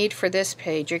going to need for this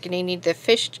page. You're going to need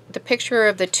the picture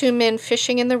of the 2 men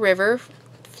fishing in the river,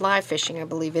 fly fishing I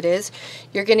believe it is.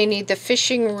 You're going to need the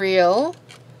fishing reel,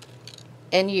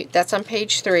 and that's on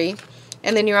page 3.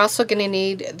 And then you're also going to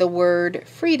need the word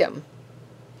freedom.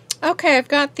 Okay, I've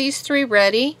got these 3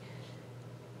 ready.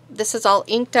 This is all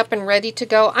inked up and ready to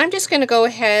go. I'm just going to go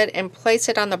ahead and place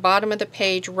it on the bottom of the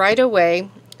page right away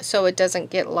so it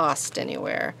doesn't get lost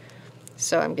anywhere.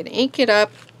 So I'm going to ink it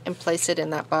up and place it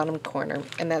in that bottom corner,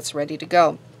 and that's ready to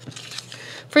go.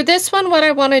 For this one, what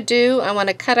I want to do, I want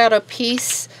to cut out a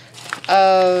piece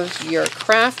of your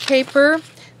craft paper.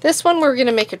 This one we're going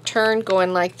to make a turn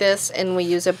going like this, and we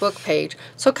use a book page.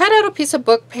 So cut out a piece of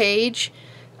book page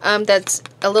that's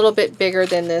a little bit bigger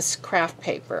than this craft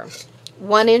paper.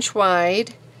 1 inch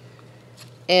wide,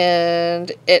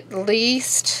 and at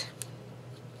least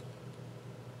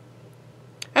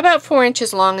about 4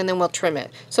 inches long, and then we'll trim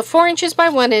it. So 4 inches by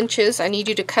 1 inches, I need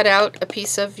you to cut out a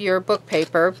piece of your book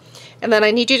paper, and then I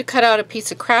need you to cut out a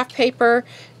piece of craft paper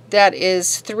that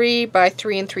is 3 by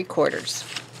 3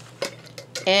 3/4.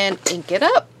 And ink it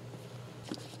up.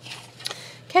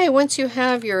 Okay, once you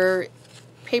have your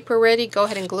paper ready, go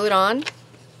ahead and glue it on.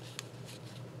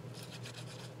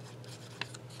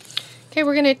 Okay,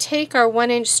 we're going to take our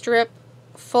 1 inch strip,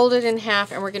 fold it in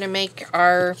half, and we're going to make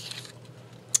our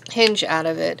hinge out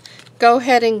of it. Go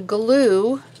ahead and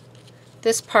glue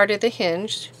this part of the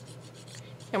hinge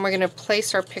and we're going to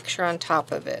place our picture on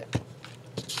top of it.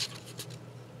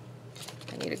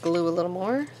 I need to glue a little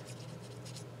more.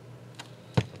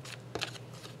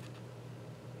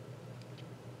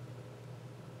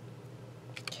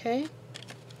 Okay.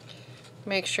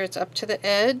 Make sure it's up to the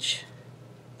edge.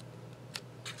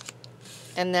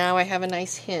 And now I have a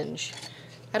nice hinge.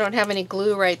 I don't have any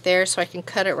glue right there, so I can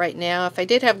cut it right now. If I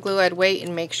did have glue, I'd wait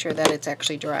and make sure that it's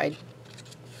actually dried.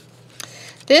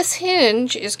 This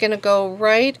hinge is going to go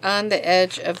right on the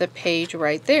edge of the page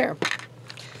right there.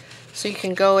 So you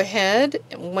can go ahead,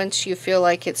 once you feel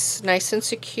like it's nice and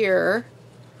secure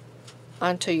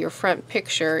onto your front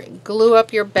picture, glue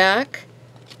up your back,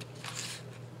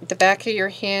 the back of your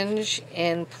hinge,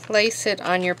 and place it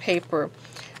on your paper.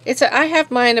 I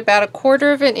have mine about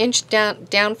 1/4 of an inch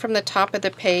down from the top of the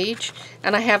page,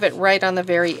 and I have it right on the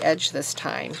very edge this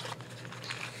time.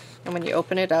 And when you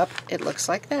open it up, it looks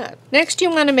like that. Next,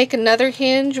 you want to make another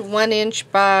hinge 1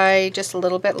 inch by just a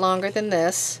little bit longer than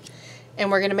this. And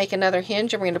we're going to make another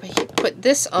hinge, and we're going to put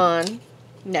this on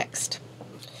next.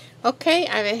 Okay,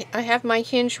 I have my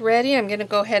hinge ready. I'm going to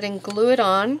go ahead and glue it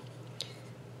on.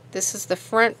 This is the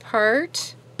front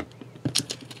part,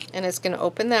 and it's going to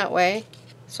open that way.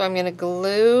 So I'm going to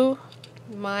glue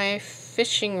my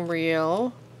fishing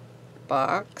reel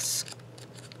box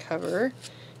cover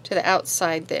to the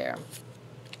outside there.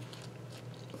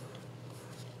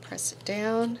 Press it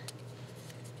down.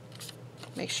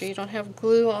 Make sure you don't have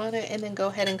glue on it, and then go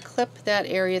ahead and clip that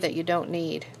area that you don't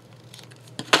need.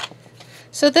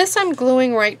 So this I'm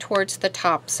gluing right towards the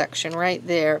top section right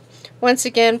there. Once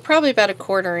again, probably about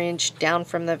 1/4 inch down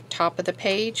from the top of the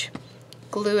page.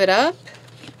 Glue it up.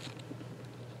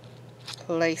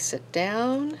 Place it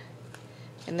down,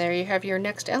 and there you have your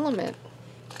next element.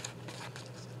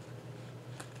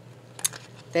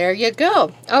 There you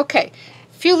go. Okay,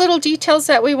 a few little details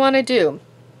that we want to do.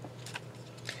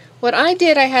 What I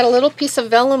did, I had a little piece of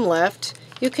vellum left.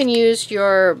 You can use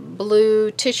your blue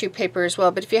tissue paper as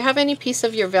well, but if you have any piece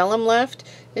of your vellum left,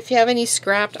 if you have any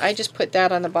scrapped, I just put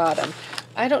that on the bottom.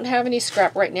 I don't have any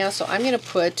scrap right now, so I'm going to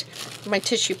put my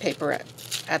tissue paper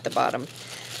at the bottom.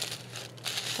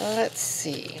 Let's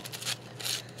see.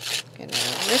 I'm going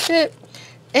to rip it.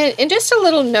 And just a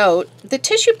little note, the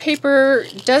tissue paper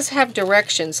does have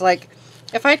directions. Like,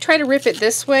 if I try to rip it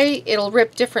this way, it'll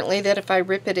rip differently than if I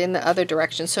rip it in the other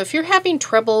direction. So if you're having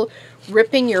trouble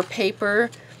ripping your paper,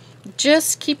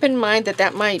 just keep in mind that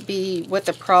that might be what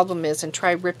the problem is, and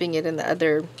try ripping it in the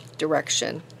other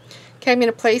direction. Okay, I'm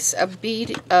going to place a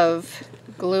bead of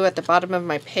glue at the bottom of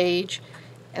my page,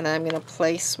 and then I'm going to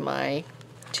place my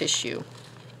tissue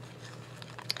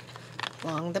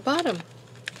along the bottom.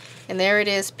 And there it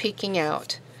is peeking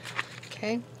out.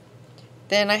 Okay.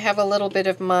 Then I have a little bit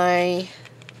of my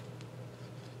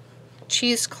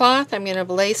cheesecloth. I'm going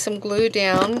to lay some glue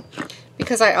down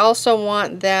because I also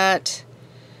want that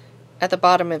at the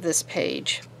bottom of this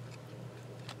page.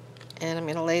 And I'm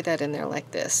going to lay that in there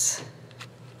like this.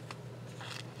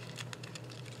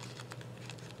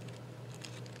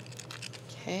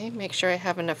 Okay, make sure I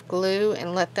have enough glue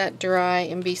and let that dry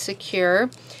and be secure.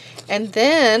 And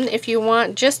then if you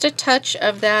want just a touch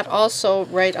of that also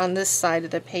right on this side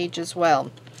of the page as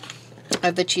well,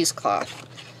 of the cheesecloth.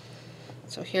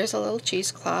 So here's a little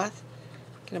cheesecloth.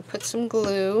 I'm going to put some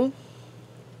glue,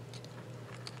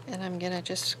 and I'm going to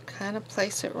just kind of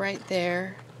place it right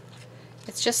there.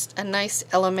 It's just a nice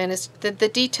element. The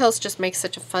details just make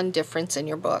such a fun difference in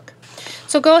your book.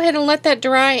 So go ahead and let that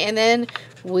dry, and then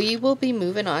we will be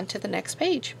moving on to the next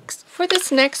page. For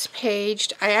this next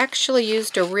page, I actually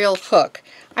used a real hook.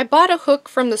 I bought a hook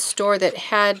from the store that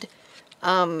had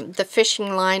the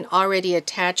fishing line already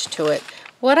attached to it.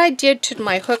 What I did to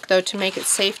my hook, though, to make it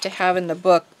safe to have in the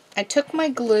book, I took my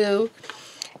glue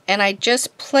and I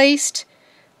just placed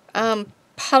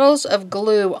puddles of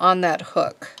glue on that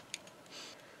hook.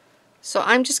 So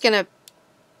I'm just going to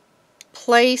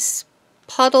place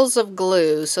puddles of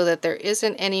glue so that there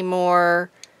isn't any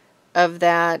more of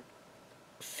that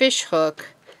fish hook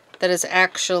that is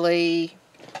actually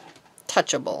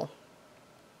touchable.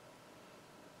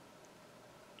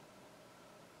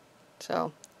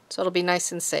 So it'll be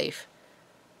nice and safe.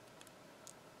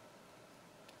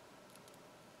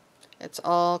 It's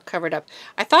all covered up.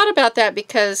 I thought about that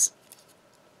because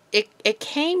it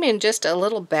came in just a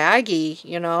little baggie,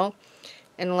 you know,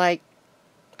 and like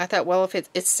I thought, well, if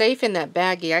it's safe in that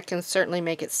baggie, I can certainly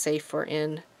make it safer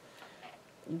in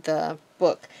the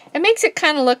book. It makes it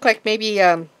kind of look like maybe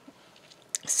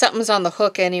something's on the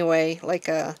hook anyway, like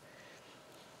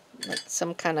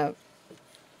some kind of,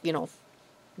 you know,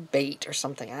 bait or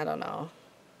something. I don't know.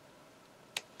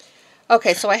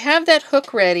 Okay, so I have that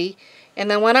hook ready, And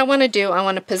then what I want to do, I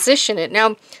want to position it.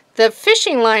 Now, the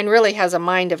fishing line really has a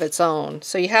mind of its own,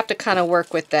 so you have to kind of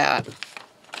work with that.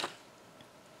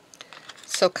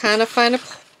 So kind of find a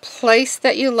place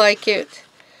that you like it.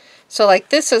 So like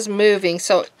this is moving,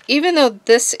 so even though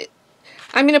this,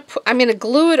 I'm gonna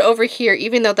glue it over here,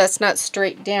 even though that's not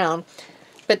straight down.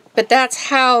 But that's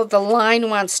how the line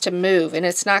wants to move, and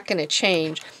it's not going to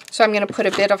change. So I'm going to put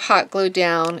a bit of hot glue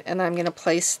down, and I'm going to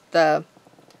place the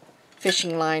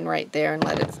fishing line right there and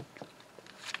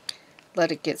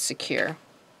let it get secure.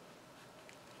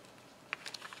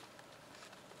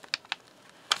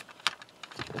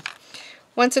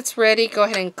 Once it's ready, go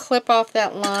ahead and clip off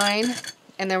that line,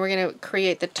 and then we're going to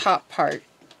create the top part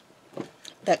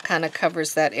that kind of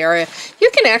covers that area.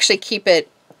 You can actually keep it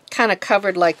kind of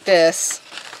covered like this.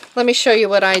 Let me show you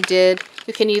what I did.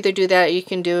 You can either do that or you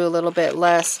can do a little bit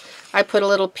less. I put a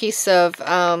little piece of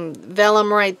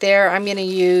vellum right there. I'm going to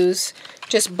use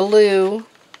just blue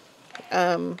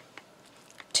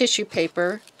tissue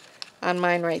paper on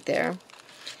mine right there.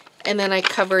 And then I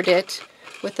covered it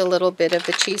with a little bit of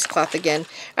the cheesecloth again.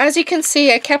 As you can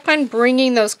see, I kept on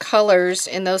bringing those colors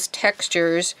and those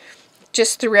textures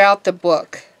just throughout the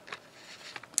book.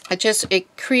 It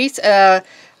creates a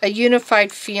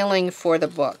unified feeling for the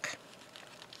book.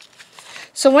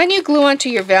 So when you glue onto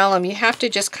your vellum, you have to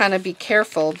just kind of be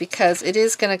careful, because it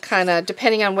is going to kind of,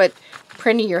 depending on what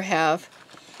printer you have,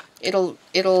 it'll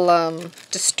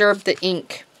disturb the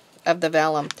ink of the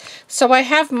vellum. So I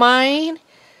have mine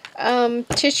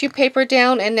tissue paper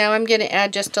down, and now I'm going to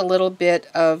add just a little bit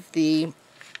of the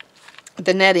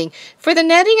netting. For the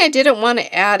netting, I didn't want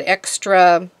to add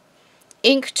extra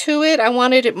ink to it. I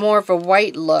wanted it more of a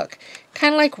white look,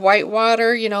 kind of like white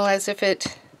water, you know, as if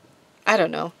it, I don't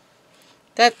know.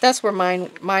 That's where my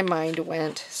mind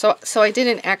went. So I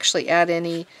didn't actually add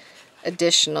any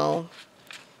additional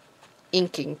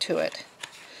inking to it.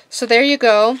 So there you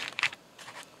go.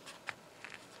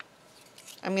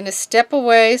 I'm going to step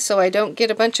away so I don't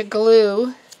get a bunch of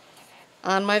glue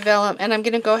on my vellum, and I'm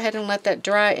going to go ahead and let that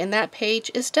dry, and that page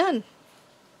is done.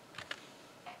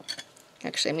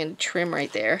 Actually, I'm going to trim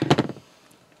right there.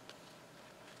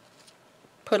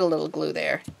 Put a little glue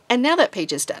there. And now that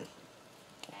page is done.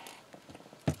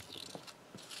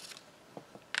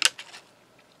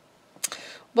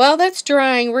 While that's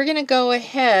drying, we're going to go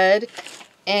ahead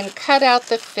and cut out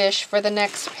the fish for the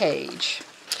next page.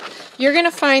 You're going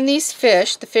to find these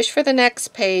fish, the fish for the next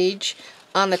page,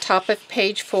 on the top of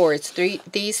page 4. It's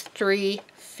these three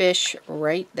fish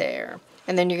right there.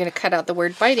 And then you're going to cut out the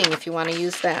word biting if you want to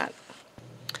use that.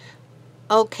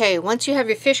 Okay, once you have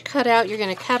your fish cut out, you're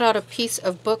going to cut out a piece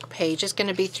of book page. It's going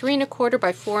to be 3 1/4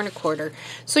 by 4 1/4.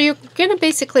 So you're going to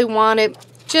basically want it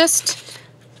just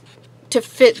to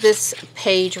fit this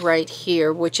page right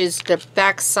here, which is the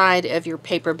back side of your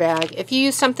paper bag. If you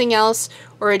use something else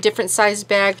or a different size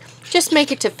bag, just make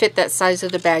it to fit that size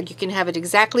of the bag. You can have it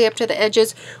exactly up to the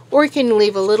edges, or you can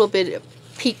leave a little bit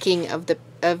peeking of the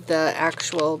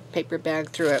actual paper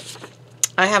bag through it.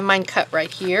 I have mine cut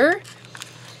right here,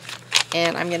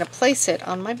 and I'm going to place it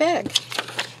on my bag.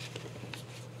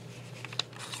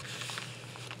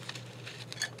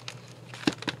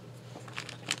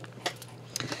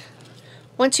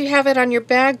 Once you have it on your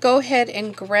bag, go ahead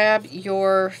and grab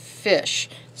your fish.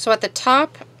 So at the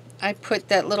top, I put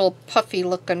that little puffy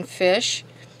looking fish.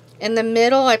 In the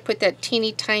middle, I put that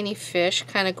teeny tiny fish,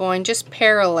 kind of going just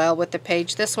parallel with the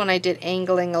page. This one I did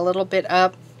angling a little bit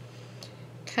up,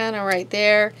 kind of right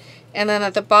there. And then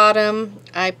at the bottom,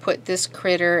 I put this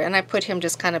critter, and I put him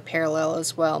just kind of parallel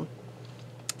as well.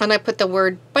 And I put the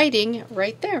word biting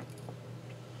right there.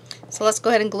 So let's go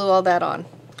ahead and glue all that on.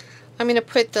 I'm going to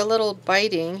put the little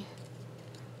biting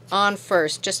on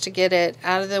first, just to get it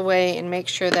out of the way and make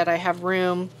sure that I have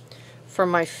room for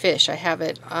my fish. I have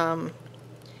it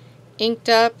inked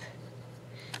up,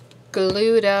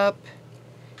 glued up,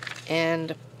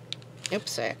 and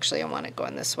oops, I want it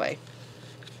going this way,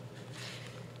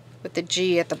 with the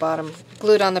G at the bottom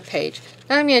glued on the page.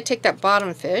 Now I'm going to take that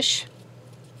bottom fish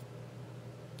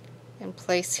and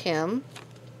place him,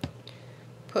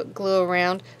 put glue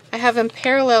around. I have him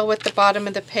parallel with the bottom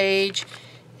of the page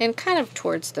and kind of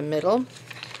towards the middle.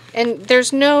 And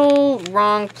there's no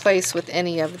wrong place with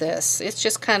any of this. It's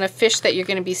just kind of fish that you're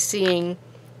going to be seeing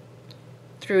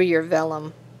through your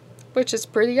vellum, which is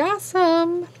pretty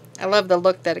awesome. I love the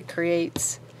look that it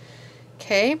creates.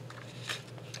 Okay,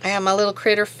 I have my little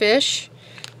critter fish.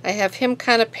 I have him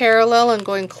kind of parallel and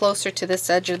going closer to this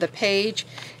edge of the page.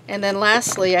 And then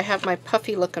lastly, I have my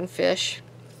puffy looking fish.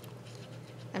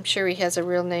 I'm sure he has a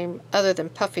real name other than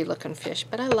puffy looking fish,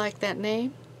 but I like that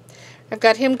name. I've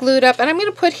got him glued up, and I'm going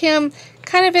to put him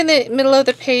kind of in the middle of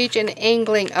the page and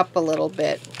angling up a little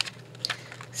bit.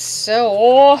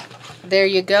 So there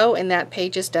you go, and that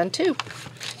page is done too.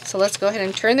 So let's go ahead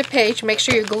and turn the page. Make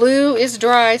sure your glue is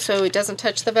dry so it doesn't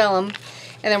touch the vellum.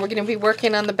 And then we're going to be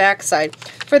working on the back side.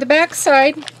 For the back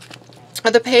side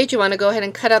of the page, you want to go ahead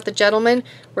and cut out the gentleman.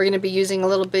 We're going to be using a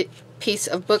little bit piece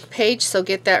of book page, so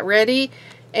get that ready.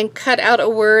 And cut out a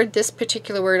word. This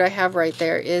particular word I have right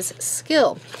there is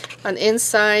skill. On the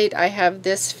inside, I have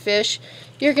this fish.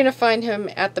 You're going to find him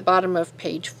at the bottom of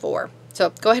page 4.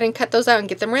 So go ahead and cut those out and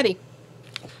get them ready.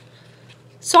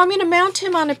 So I'm going to mount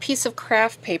him on a piece of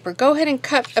craft paper. Go ahead and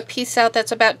cut a piece out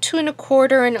that's about 2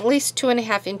 1/4 and at least 2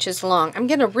 1/2 inches long. I'm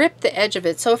going to rip the edge of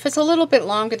it, so if it's a little bit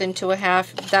longer than 2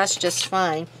 1/2, that's just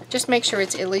fine. Just make sure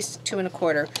it's at least 2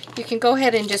 1/4. You can go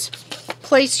ahead and just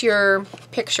place your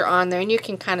picture on there and you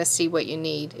can kind of see what you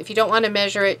need. If you don't want to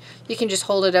measure it, you can just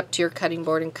hold it up to your cutting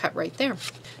board and cut right there.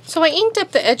 So I inked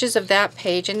up the edges of that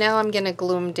page and now I'm going to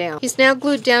glue him down. He's now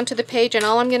glued down to the page, and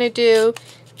all I'm going to do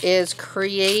is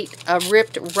create a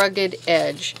ripped, rugged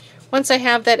edge. Once I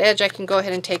have that edge, I can go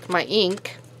ahead and take my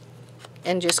ink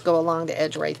and just go along the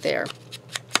edge right there.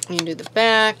 You do the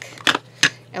back,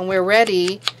 and we're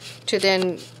ready to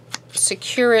then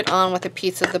secure it on with a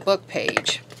piece of the book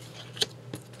page.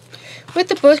 With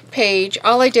the book page,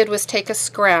 all I did was take a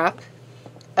scrap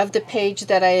of the page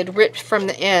that I had ripped from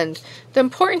the end. The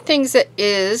important thing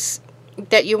is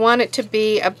that you want it to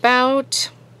be about,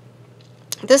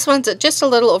 this one's just a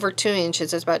little over 2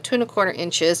 inches. It's about 2 1/4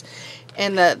 inches.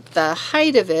 And the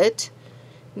height of it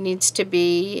needs to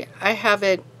be, I have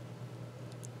it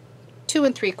 2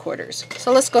 3/4.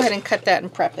 So let's go ahead and cut that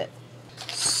and prep it.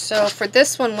 So for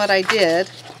this one, what I did,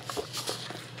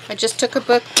 I just took a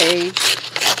book page,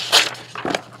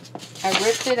 I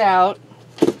ripped it out,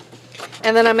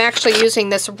 and then I'm actually using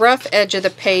this rough edge of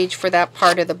the page for that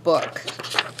part of the book.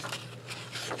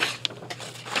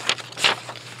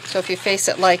 So if you face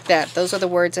it like that, those are the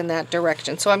words in that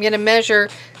direction. So I'm going to measure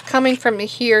coming from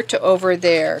here to over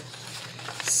there.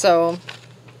 So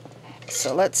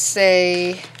let's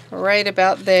say right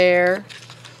about there.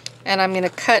 And I'm going to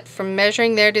cut from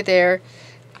measuring there to there.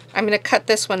 I'm going to cut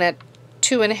this one at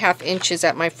 2 1/2 inches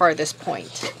at my farthest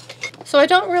point. So I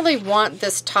don't really want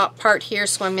this top part here,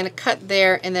 so I'm going to cut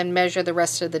there and then measure the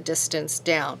rest of the distance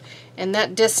down. And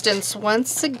that distance,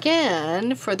 once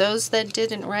again, for those that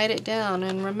didn't write it down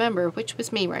and remember, which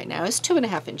was me right now, is 2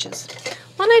 1/2 inches.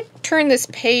 When I turn this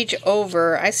page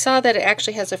over, I saw that it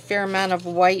actually has a fair amount of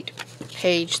white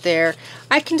page there.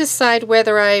 I can decide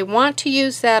whether I want to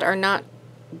use that or not,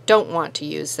 don't want to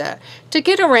use that. To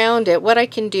get around it, what I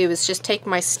can do is just take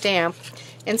my stamp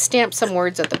and stamp some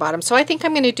words at the bottom. So I think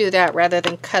I'm going to do that rather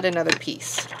than cut another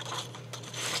piece.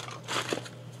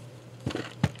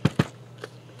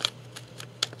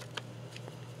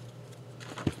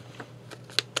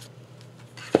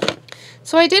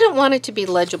 So I didn't want it to be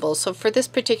legible, so for this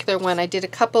particular one I did a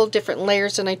couple different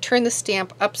layers and I turned the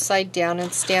stamp upside down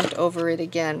and stamped over it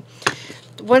again.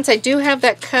 Once I do have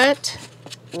that cut,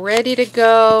 ready to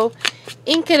go,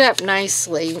 ink it up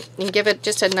nicely and give it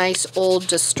just a nice old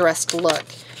distressed look.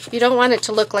 You don't want it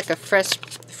to look like a fresh,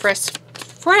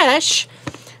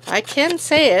 I can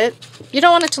say it, you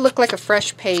don't want it to look like a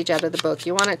fresh page out of the book.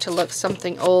 You want it to look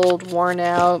something old, worn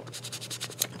out,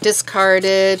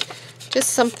 discarded,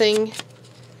 just something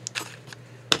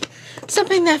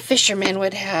that fishermen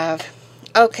would have.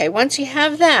 Okay, once you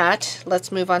have that,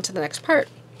 let's move on to the next part.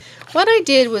 What I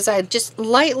did was I just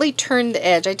lightly turned the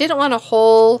edge. I didn't want a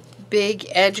whole big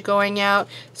edge going out,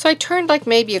 so I turned like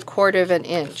maybe 1/4 of an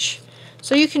inch.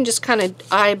 So you can just kind of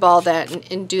eyeball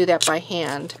that and do that by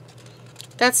hand.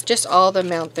 That's just all the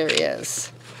amount there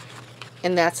is.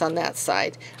 And that's on that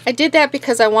side. I did that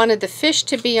because I wanted the fish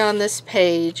to be on this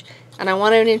page and I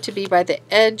wanted him to be by the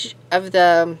edge of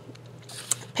the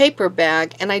paper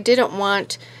bag, and I didn't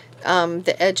want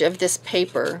the edge of this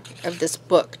paper, of this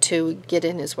book, to get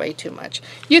in his way too much.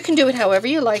 You can do it however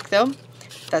you like though.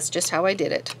 That's just how I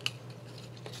did it.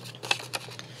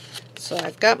 So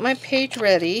I've got my page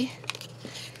ready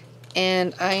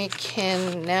and I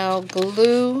can now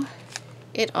glue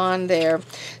it on there.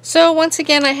 So once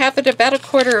again I have it about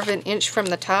 1/4 of an inch from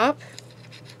the top.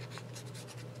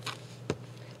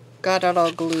 Got it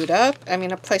all glued up. I'm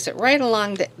going to place it right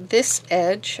along this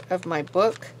edge of my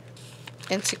book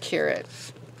and secure it.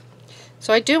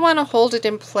 So I do want to hold it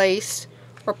in place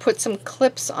or put some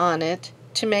clips on it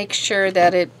to make sure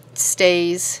that it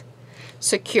stays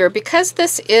secure. Because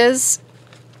this is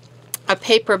a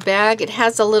paper bag, it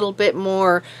has a little bit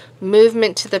more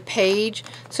movement to the page,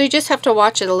 so you just have to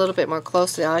watch it a little bit more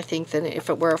closely, I think, than if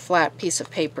it were a flat piece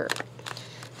of paper.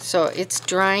 So it's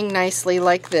drying nicely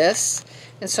like this.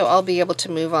 And so I'll be able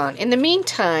to move on. In the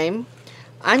meantime,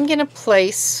 I'm going to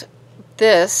place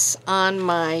this on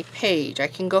my page. I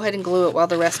can go ahead and glue it while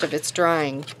the rest of it's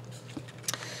drying.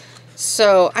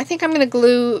 So I think I'm going to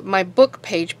glue my book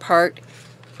page part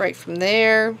right from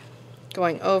there,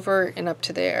 going over and up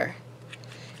to there.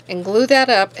 And glue that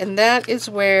up, and that is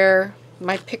where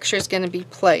my picture is going to be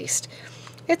placed.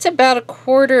 It's about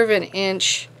 1/4 of an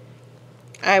inch,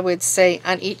 I would say,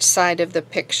 on each side of the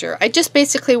picture. I just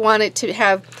basically want it to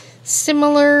have a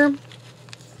similar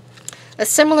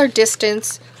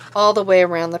distance all the way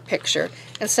around the picture.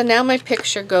 And so now my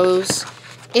picture goes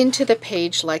into the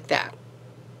page like that.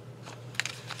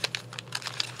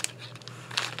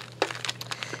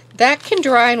 That can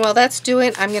dry, and while that's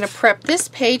doing, I'm going to prep this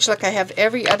page like I have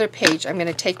every other page. I'm going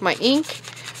to take my ink,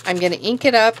 I'm going to ink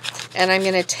it up, and I'm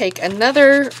going to take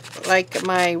another, like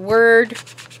my word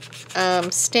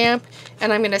stamp,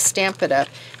 and I'm going to stamp it up.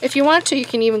 If you want to, you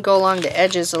can even go along the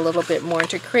edges a little bit more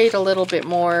to create a little bit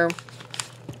more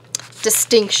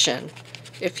distinction,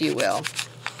 if you will.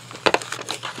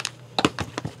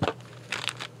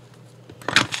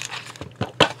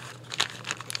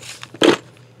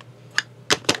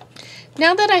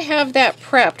 Now that I have that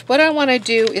prepped, what I want to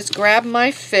do is grab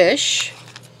my fish,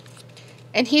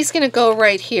 and he's going to go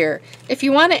right here. If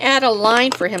you want to add a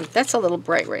line for him, that's a little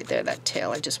bright right there, that tail.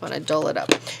 I just want to dull it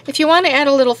up. If you want to add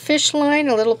a little fish line,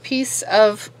 a little piece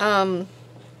of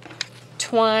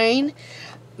twine,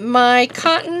 my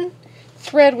cotton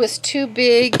thread was too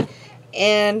big,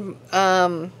 and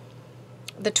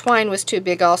the twine was too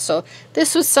big also.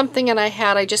 This was something that I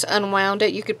had, I just unwound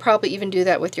it. You could probably even do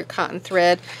that with your cotton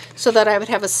thread so that I would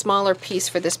have a smaller piece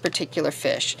for this particular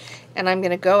fish. And I'm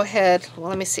going to go ahead, well,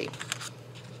 let me see.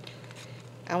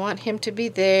 I want him to be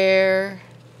there.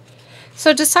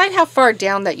 So decide how far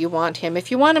down that you want him.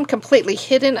 If you want him completely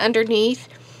hidden underneath,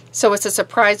 so it's a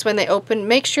surprise when they open,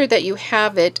 make sure that you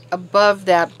have it above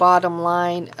that bottom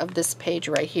line of this page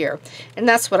right here. And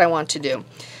that's what I want to do.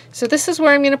 So this is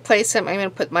where I'm going to place him. I'm going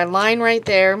to put my line right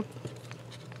there,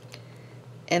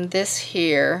 and this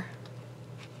here.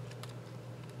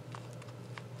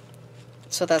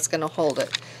 So that's going to hold it.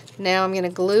 Now I'm going to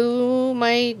glue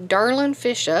my darling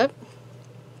fish up,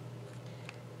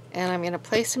 and I'm going to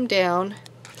place him down,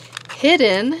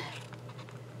 hidden,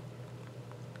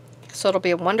 so it'll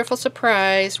be a wonderful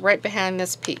surprise right behind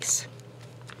this piece.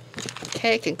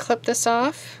 Okay, I can clip this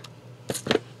off,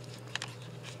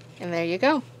 and there you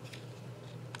go.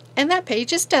 And that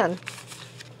page is done.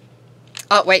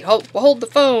 Oh, wait, hold the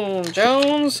phone,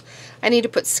 Jones. I need to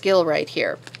put skill right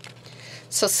here.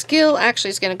 So skill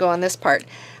actually is going to go on this part.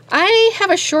 I have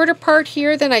a shorter part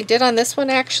here than I did on this one,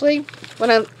 actually.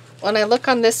 When I look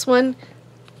on this one,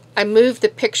 I moved the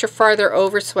picture farther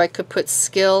over so I could put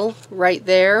skill right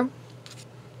there.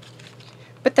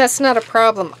 But that's not a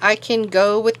problem. I can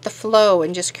go with the flow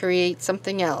and just create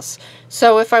something else.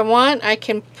 So if I want, I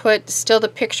can put still the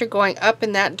picture going up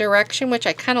in that direction, which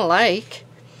I kind of like.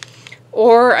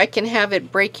 Or I can have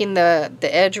it breaking the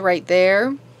edge right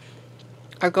there,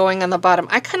 or going on the bottom.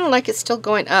 I kind of like it still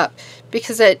going up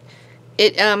because it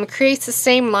creates the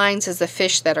same lines as the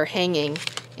fish that are hanging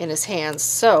in his hands.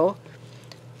 So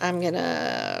I'm going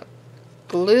to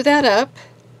glue that up.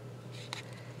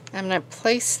 I'm going to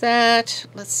place that,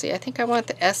 let's see, I think I want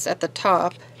the S at the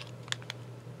top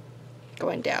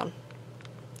going down.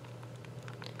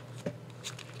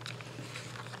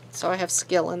 So I have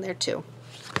skill in there too.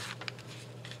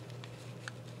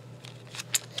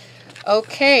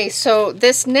 Okay, so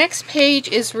this next page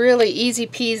is really easy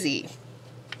peasy.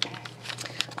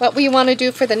 What we want to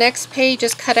do for the next page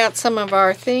is cut out some of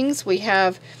our things. We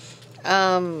have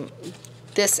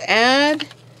this ad.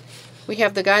 We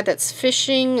have the guy that's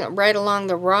fishing right along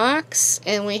the rocks,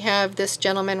 and we have this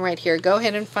gentleman right here. Go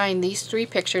ahead and find these 3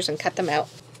 pictures and cut them out.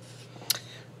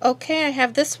 Okay, I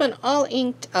have this one all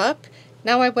inked up.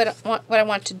 Now what I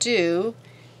want to do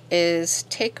is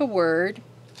take a word.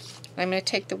 I'm going to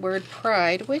take the word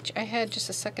pride, which I had just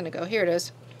a second ago. Here it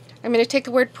is. I'm going to take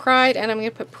the word pride, and I'm going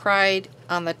to put pride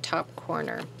on the top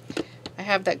corner. I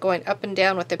have that going up and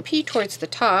down with the P towards the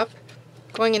top,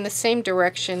 going in the same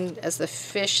direction as the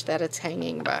fish that it's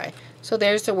hanging by. So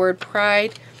there's the word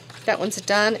pride. That one's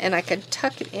done, and I can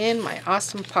tuck it in my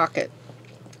awesome pocket.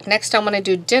 Next I'm going to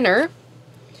do dinner.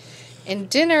 And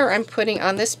dinner I'm putting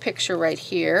on this picture right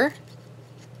here.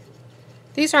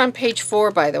 These are on page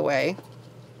 4, by the way,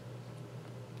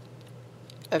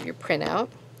 of your printout.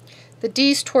 The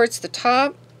D's towards the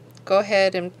top. Go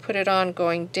ahead and put it on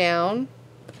going down.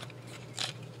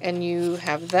 And you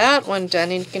have that one done,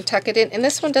 and you can tuck it in. And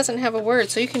this one doesn't have a word,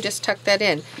 so you can just tuck that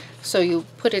in. So you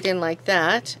put it in like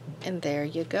that, and there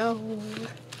you go.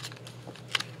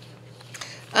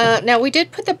 Now we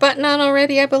did put the button on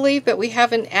already, I believe, but we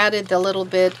haven't added the little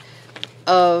bit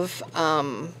of,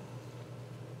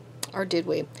 or did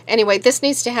we? Anyway, this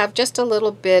needs to have just a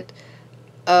little bit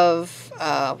of,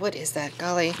 what is that?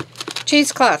 Golly.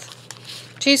 Cheesecloth.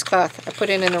 Cheesecloth. I put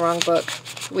it in the wrong book.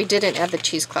 We didn't add the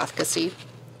cheesecloth, because see,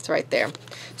 it's right there.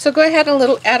 So go ahead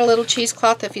and add a little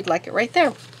cheesecloth if you'd like it right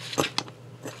there.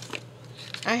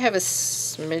 I have a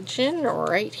smidgen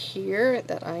right here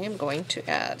that I am going to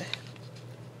add.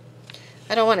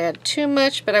 I don't want to add too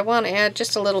much, but I want to add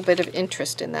just a little bit of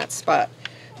interest in that spot.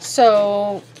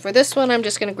 So for this one, I'm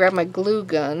just going to grab my glue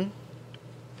gun.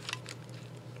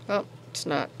 Oh, it's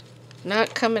not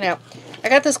coming out. I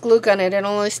got this glue gun and it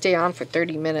only stay on for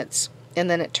 30 minutes and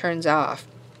then it turns off.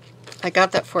 I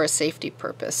got that for a safety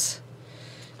purpose.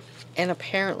 And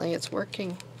apparently it's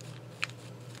working.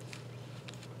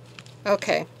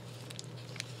 Okay.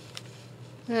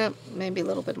 Maybe a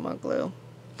little bit more glue.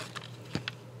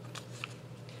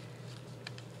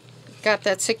 Got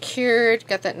that secured,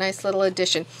 got that nice little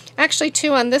addition. Actually,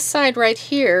 too, on this side right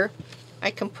here, I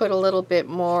can put a little bit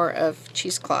more of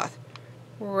cheesecloth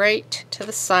right to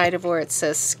the side of where it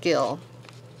says skill.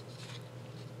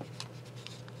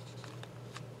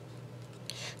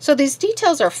 So these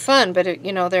details are fun, but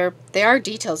you know, they are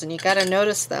details and you got to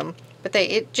notice them. But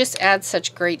it just adds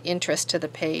such great interest to the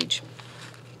page.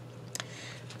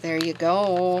 There you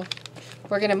go.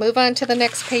 We're going to move on to the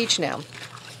next page now.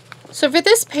 So for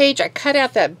this page, I cut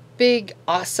out that big,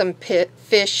 awesome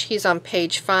fish. He's on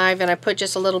page 5, and I put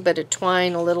just a little bit of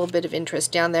twine, a little bit of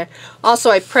interest down there. Also,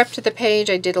 I prepped the page.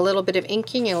 I did a little bit of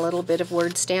inking and a little bit of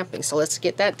word stamping. So let's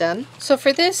get that done. So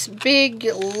for this big,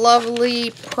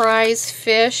 lovely prize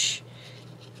fish,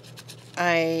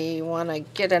 I want to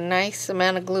get a nice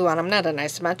amount of glue on him. Not a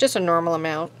nice amount, just a normal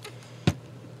amount.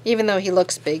 Even though he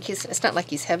looks big, it's not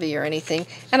like he's heavy or anything.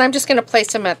 And I'm just going to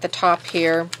place him at the top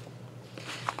here.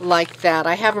 Like that.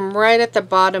 I have him right at the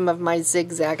bottom of my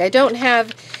zigzag. I don't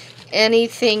have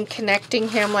anything connecting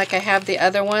him like I have the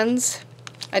other ones.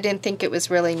 I didn't think it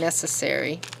was really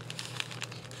necessary.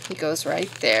 He goes right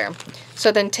there.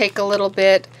 So then take a little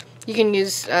bit. You can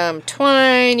use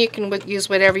twine, you can use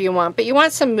whatever you want, but you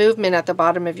want some movement at the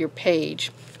bottom of your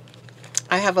page.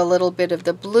 I have a little bit of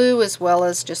the blue as well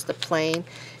as just the plain,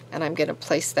 and I'm going to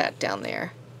place that down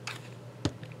there.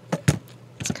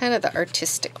 It's kind of the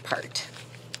artistic part.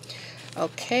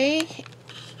 Okay,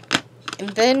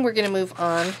 and then we're going to move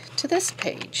on to this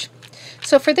page.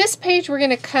 So for this page, we're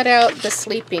going to cut out the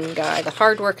sleeping guy, the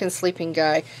hard-working sleeping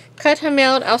guy. Cut him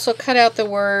out, also cut out the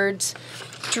words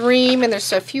dream, and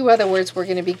there's a few other words we're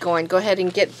going to be going. Go ahead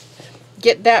and get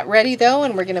that ready, though,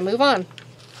 and we're going to move on.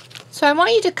 So I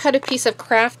want you to cut a piece of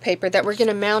craft paper that we're going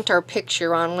to mount our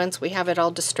picture on once we have it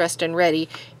all distressed and ready.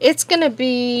 It's going to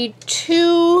be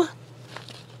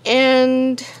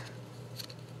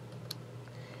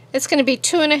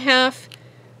 2.5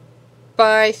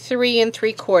 by 3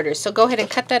 3/4. So go ahead and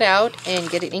cut that out and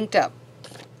get it inked up.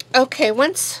 Okay,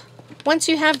 once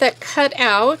you have that cut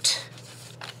out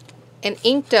and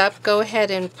inked up, go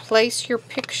ahead and place your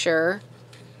picture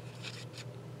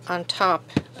on top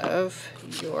of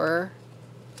your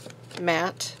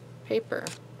matte paper,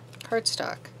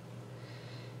 cardstock.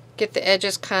 Get the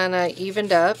edges kind of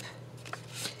evened up.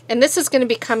 And this is going to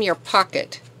become your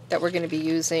pocket that we're going to be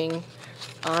using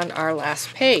on our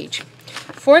last page.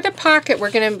 For the pocket,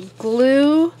 we're going to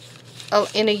glue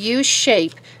in a U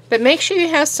shape, but make sure you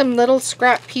have some little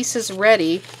scrap pieces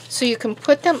ready so you can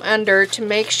put them under to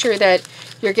make sure that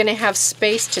you're going to have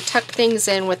space to tuck things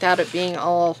in without it being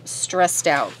all stressed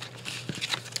out.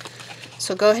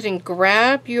 So go ahead and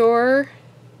grab your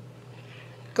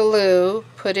glue,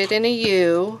 put it in a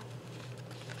U,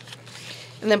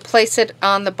 and then place it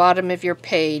on the bottom of your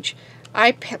page.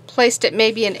 I placed it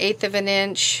maybe 1/8 of an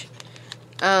inch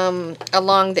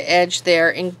along the edge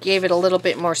there and gave it a little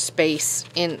bit more space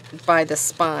in by the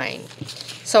spine.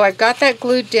 So I've got that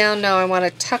glued down. Now I want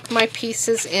to tuck my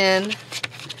pieces in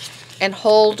and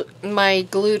hold my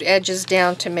glued edges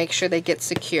down to make sure they get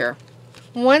secure.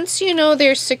 Once you know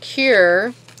they're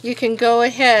secure, you can go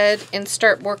ahead and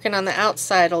start working on the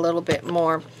outside a little bit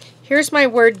more. Here's my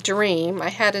word dream. I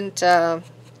hadn't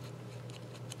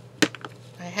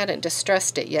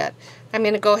distressed it yet. I'm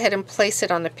going to go ahead and place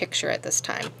it on the picture at this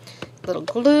time. Little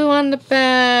glue on the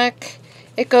back.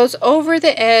 It goes over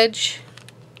the edge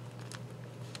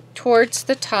towards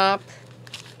the top.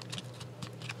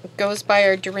 It goes by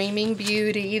our dreaming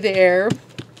beauty there.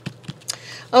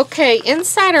 Okay,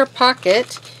 inside our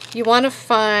pocket, you want to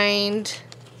find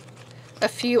a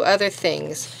few other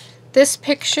things. This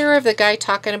picture of the guy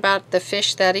talking about the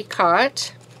fish that he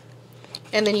caught.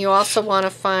 And then you also want to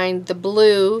find the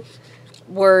blue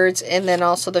words and then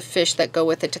also the fish that go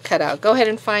with it to cut out. Go ahead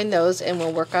and find those and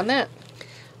we'll work on that.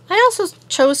 I also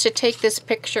chose to take this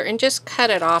picture and just cut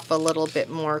it off a little bit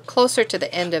more, closer to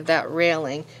the end of that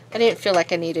railing. I didn't feel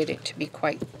like I needed it to be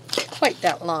quite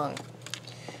that long.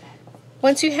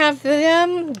 Once you have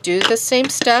them, do the same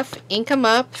stuff, ink them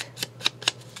up,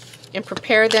 and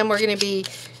prepare them. We're going to be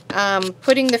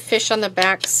putting the fish on the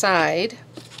back side,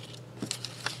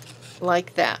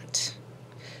 like that.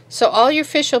 So all your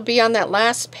fish will be on that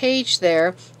last page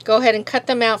there. Go ahead and cut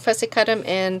them out, fussy cut them,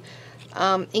 and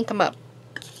ink them up.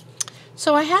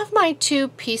 So I have my two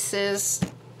pieces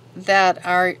that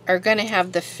are going to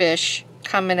have the fish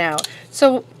coming out.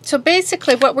 So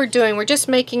basically what we're doing, we're just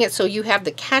making it so you have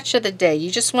the catch of the day. You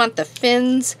just want the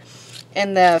fins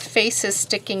and the faces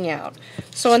sticking out.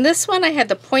 So on this one I had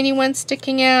the pointy one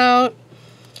sticking out.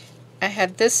 I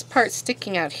had this part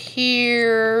sticking out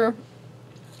here.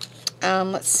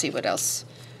 Let's see what else.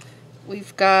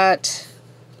 We've got,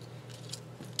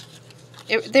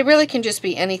 they really can just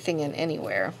be anything and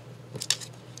anywhere.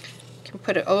 Can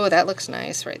put it, oh, that looks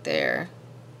nice right there.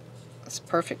 That's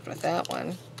perfect with that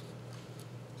one.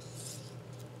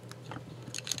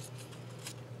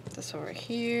 This over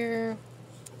here.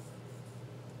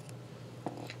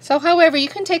 So however, you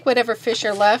can take whatever fish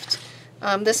are left.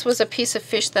 This was a piece of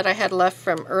fish that I had left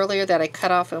from earlier that I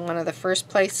cut off in one of the first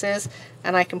places,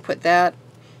 and I can put that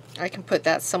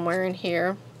somewhere in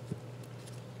here.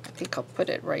 I think I'll put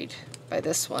it right by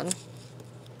this one,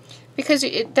 because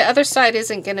the other side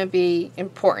isn't going to be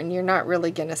important. You're not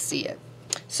really going to see it.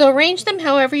 So arrange them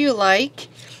however you like,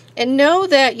 and know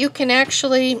that you can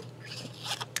actually,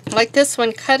 like this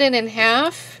one, cut it in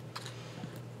half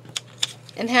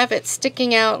and have it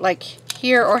sticking out like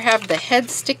here, or have the head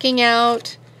sticking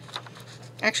out.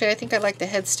 Actually, I think I like the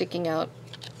head sticking out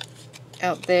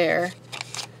there,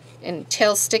 and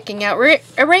tail sticking out.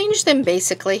 Arrange them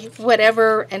basically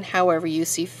whatever and however you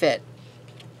see fit.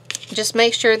 Just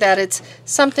make sure that it's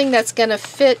something that's going to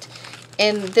fit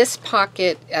in this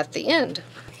pocket at the end.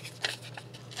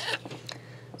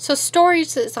 So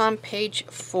stories is on page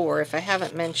 4, if I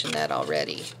haven't mentioned that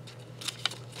already.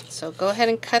 So go ahead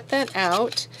and cut that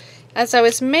out. As I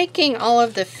was making all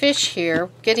of the fish here,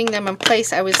 getting them in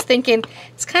place, I was thinking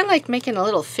it's kind of like making a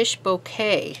little fish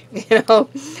bouquet, you know.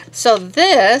 So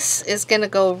this is going to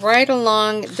go right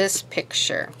along this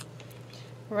picture,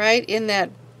 right in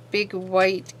that big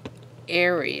white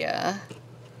area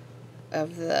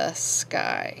of the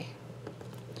sky.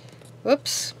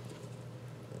 Whoops,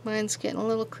 mine's getting a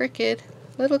little crooked,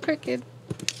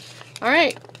 All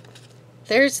right,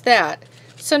 there's that.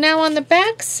 So now on the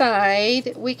back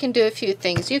side, we can do a few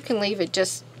things. You can leave it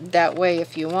just that way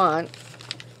if you want,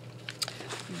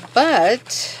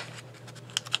 but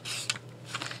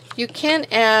you can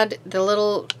add the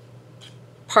little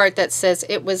part that says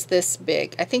it was this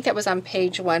big. I think that was on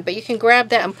page 1, but you can grab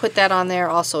that and put that on there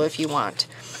also if you want.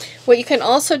 What you can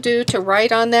also do to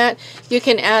write on that, you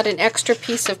can add an extra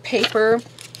piece of paper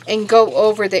and go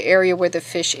over the area where the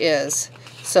fish is.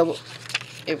 So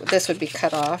this would be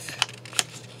cut off.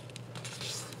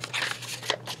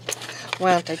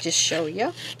 Why don't I just show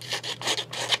you?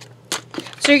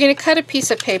 So you're going to cut a piece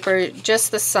of paper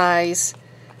just the size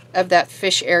of that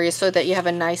fish area so that you have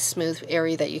a nice smooth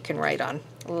area that you can write on,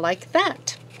 like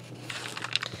that.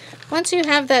 Once you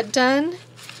have that done,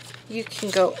 you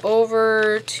can go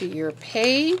over to your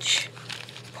page,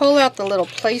 pull out the little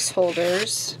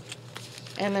placeholders,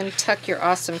 and then tuck your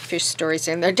awesome fish stories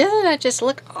in there. Doesn't that just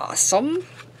look awesome?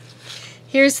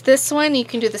 Here's this one. You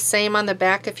can do the same on the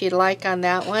back if you'd like on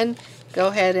that one. Go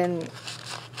ahead and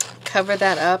cover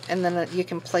that up, and then you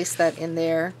can place that in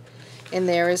there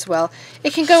as well.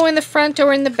 It can go in the front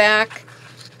or in the back,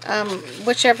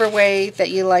 whichever way that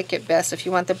you like it best. If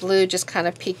you want the blue just kind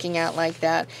of peeking out like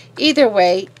that. Either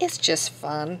way, it's just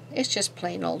fun. It's just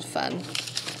plain old fun.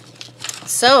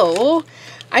 So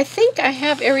I think I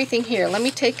have everything here. Let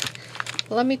me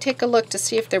take a look to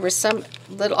see if there was some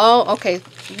little, oh, okay,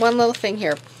 one little thing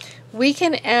here. We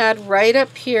can add right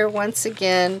up here once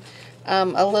again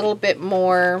a little bit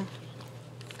more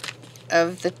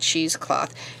of the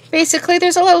cheesecloth. Basically,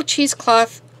 there's a little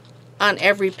cheesecloth on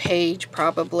every page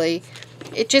probably.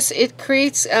 It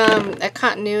creates a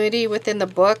continuity within the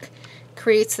book,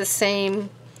 creates the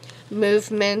same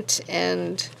movement,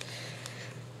 and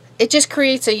it just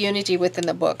creates a unity within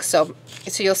the book. So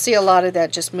you'll see a lot of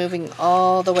that just moving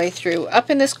all the way through. Up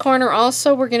in this corner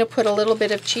also, we're going to put a little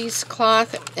bit of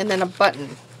cheesecloth and then a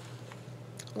button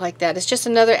like that. It's just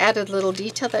another added little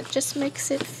detail that just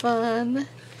makes it fun.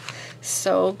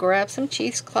 So grab some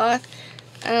cheesecloth.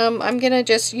 I'm going to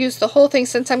just use the whole thing.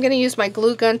 Since I'm going to use my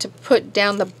glue gun to put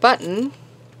down the button,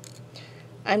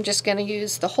 I'm just going to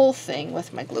use the whole thing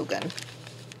with my glue gun.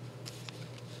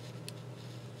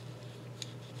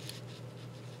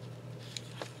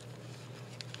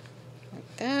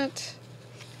 Like that.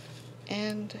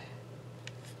 And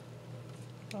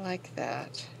like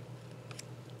that.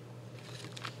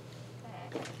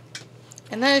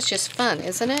 And that is just fun,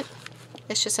 isn't it?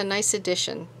 It's just a nice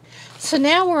addition. So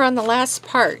now we're on the last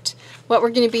part. What we're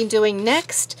going to be doing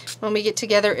next when we get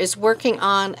together is working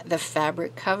on the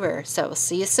fabric cover. So we'll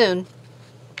see you soon.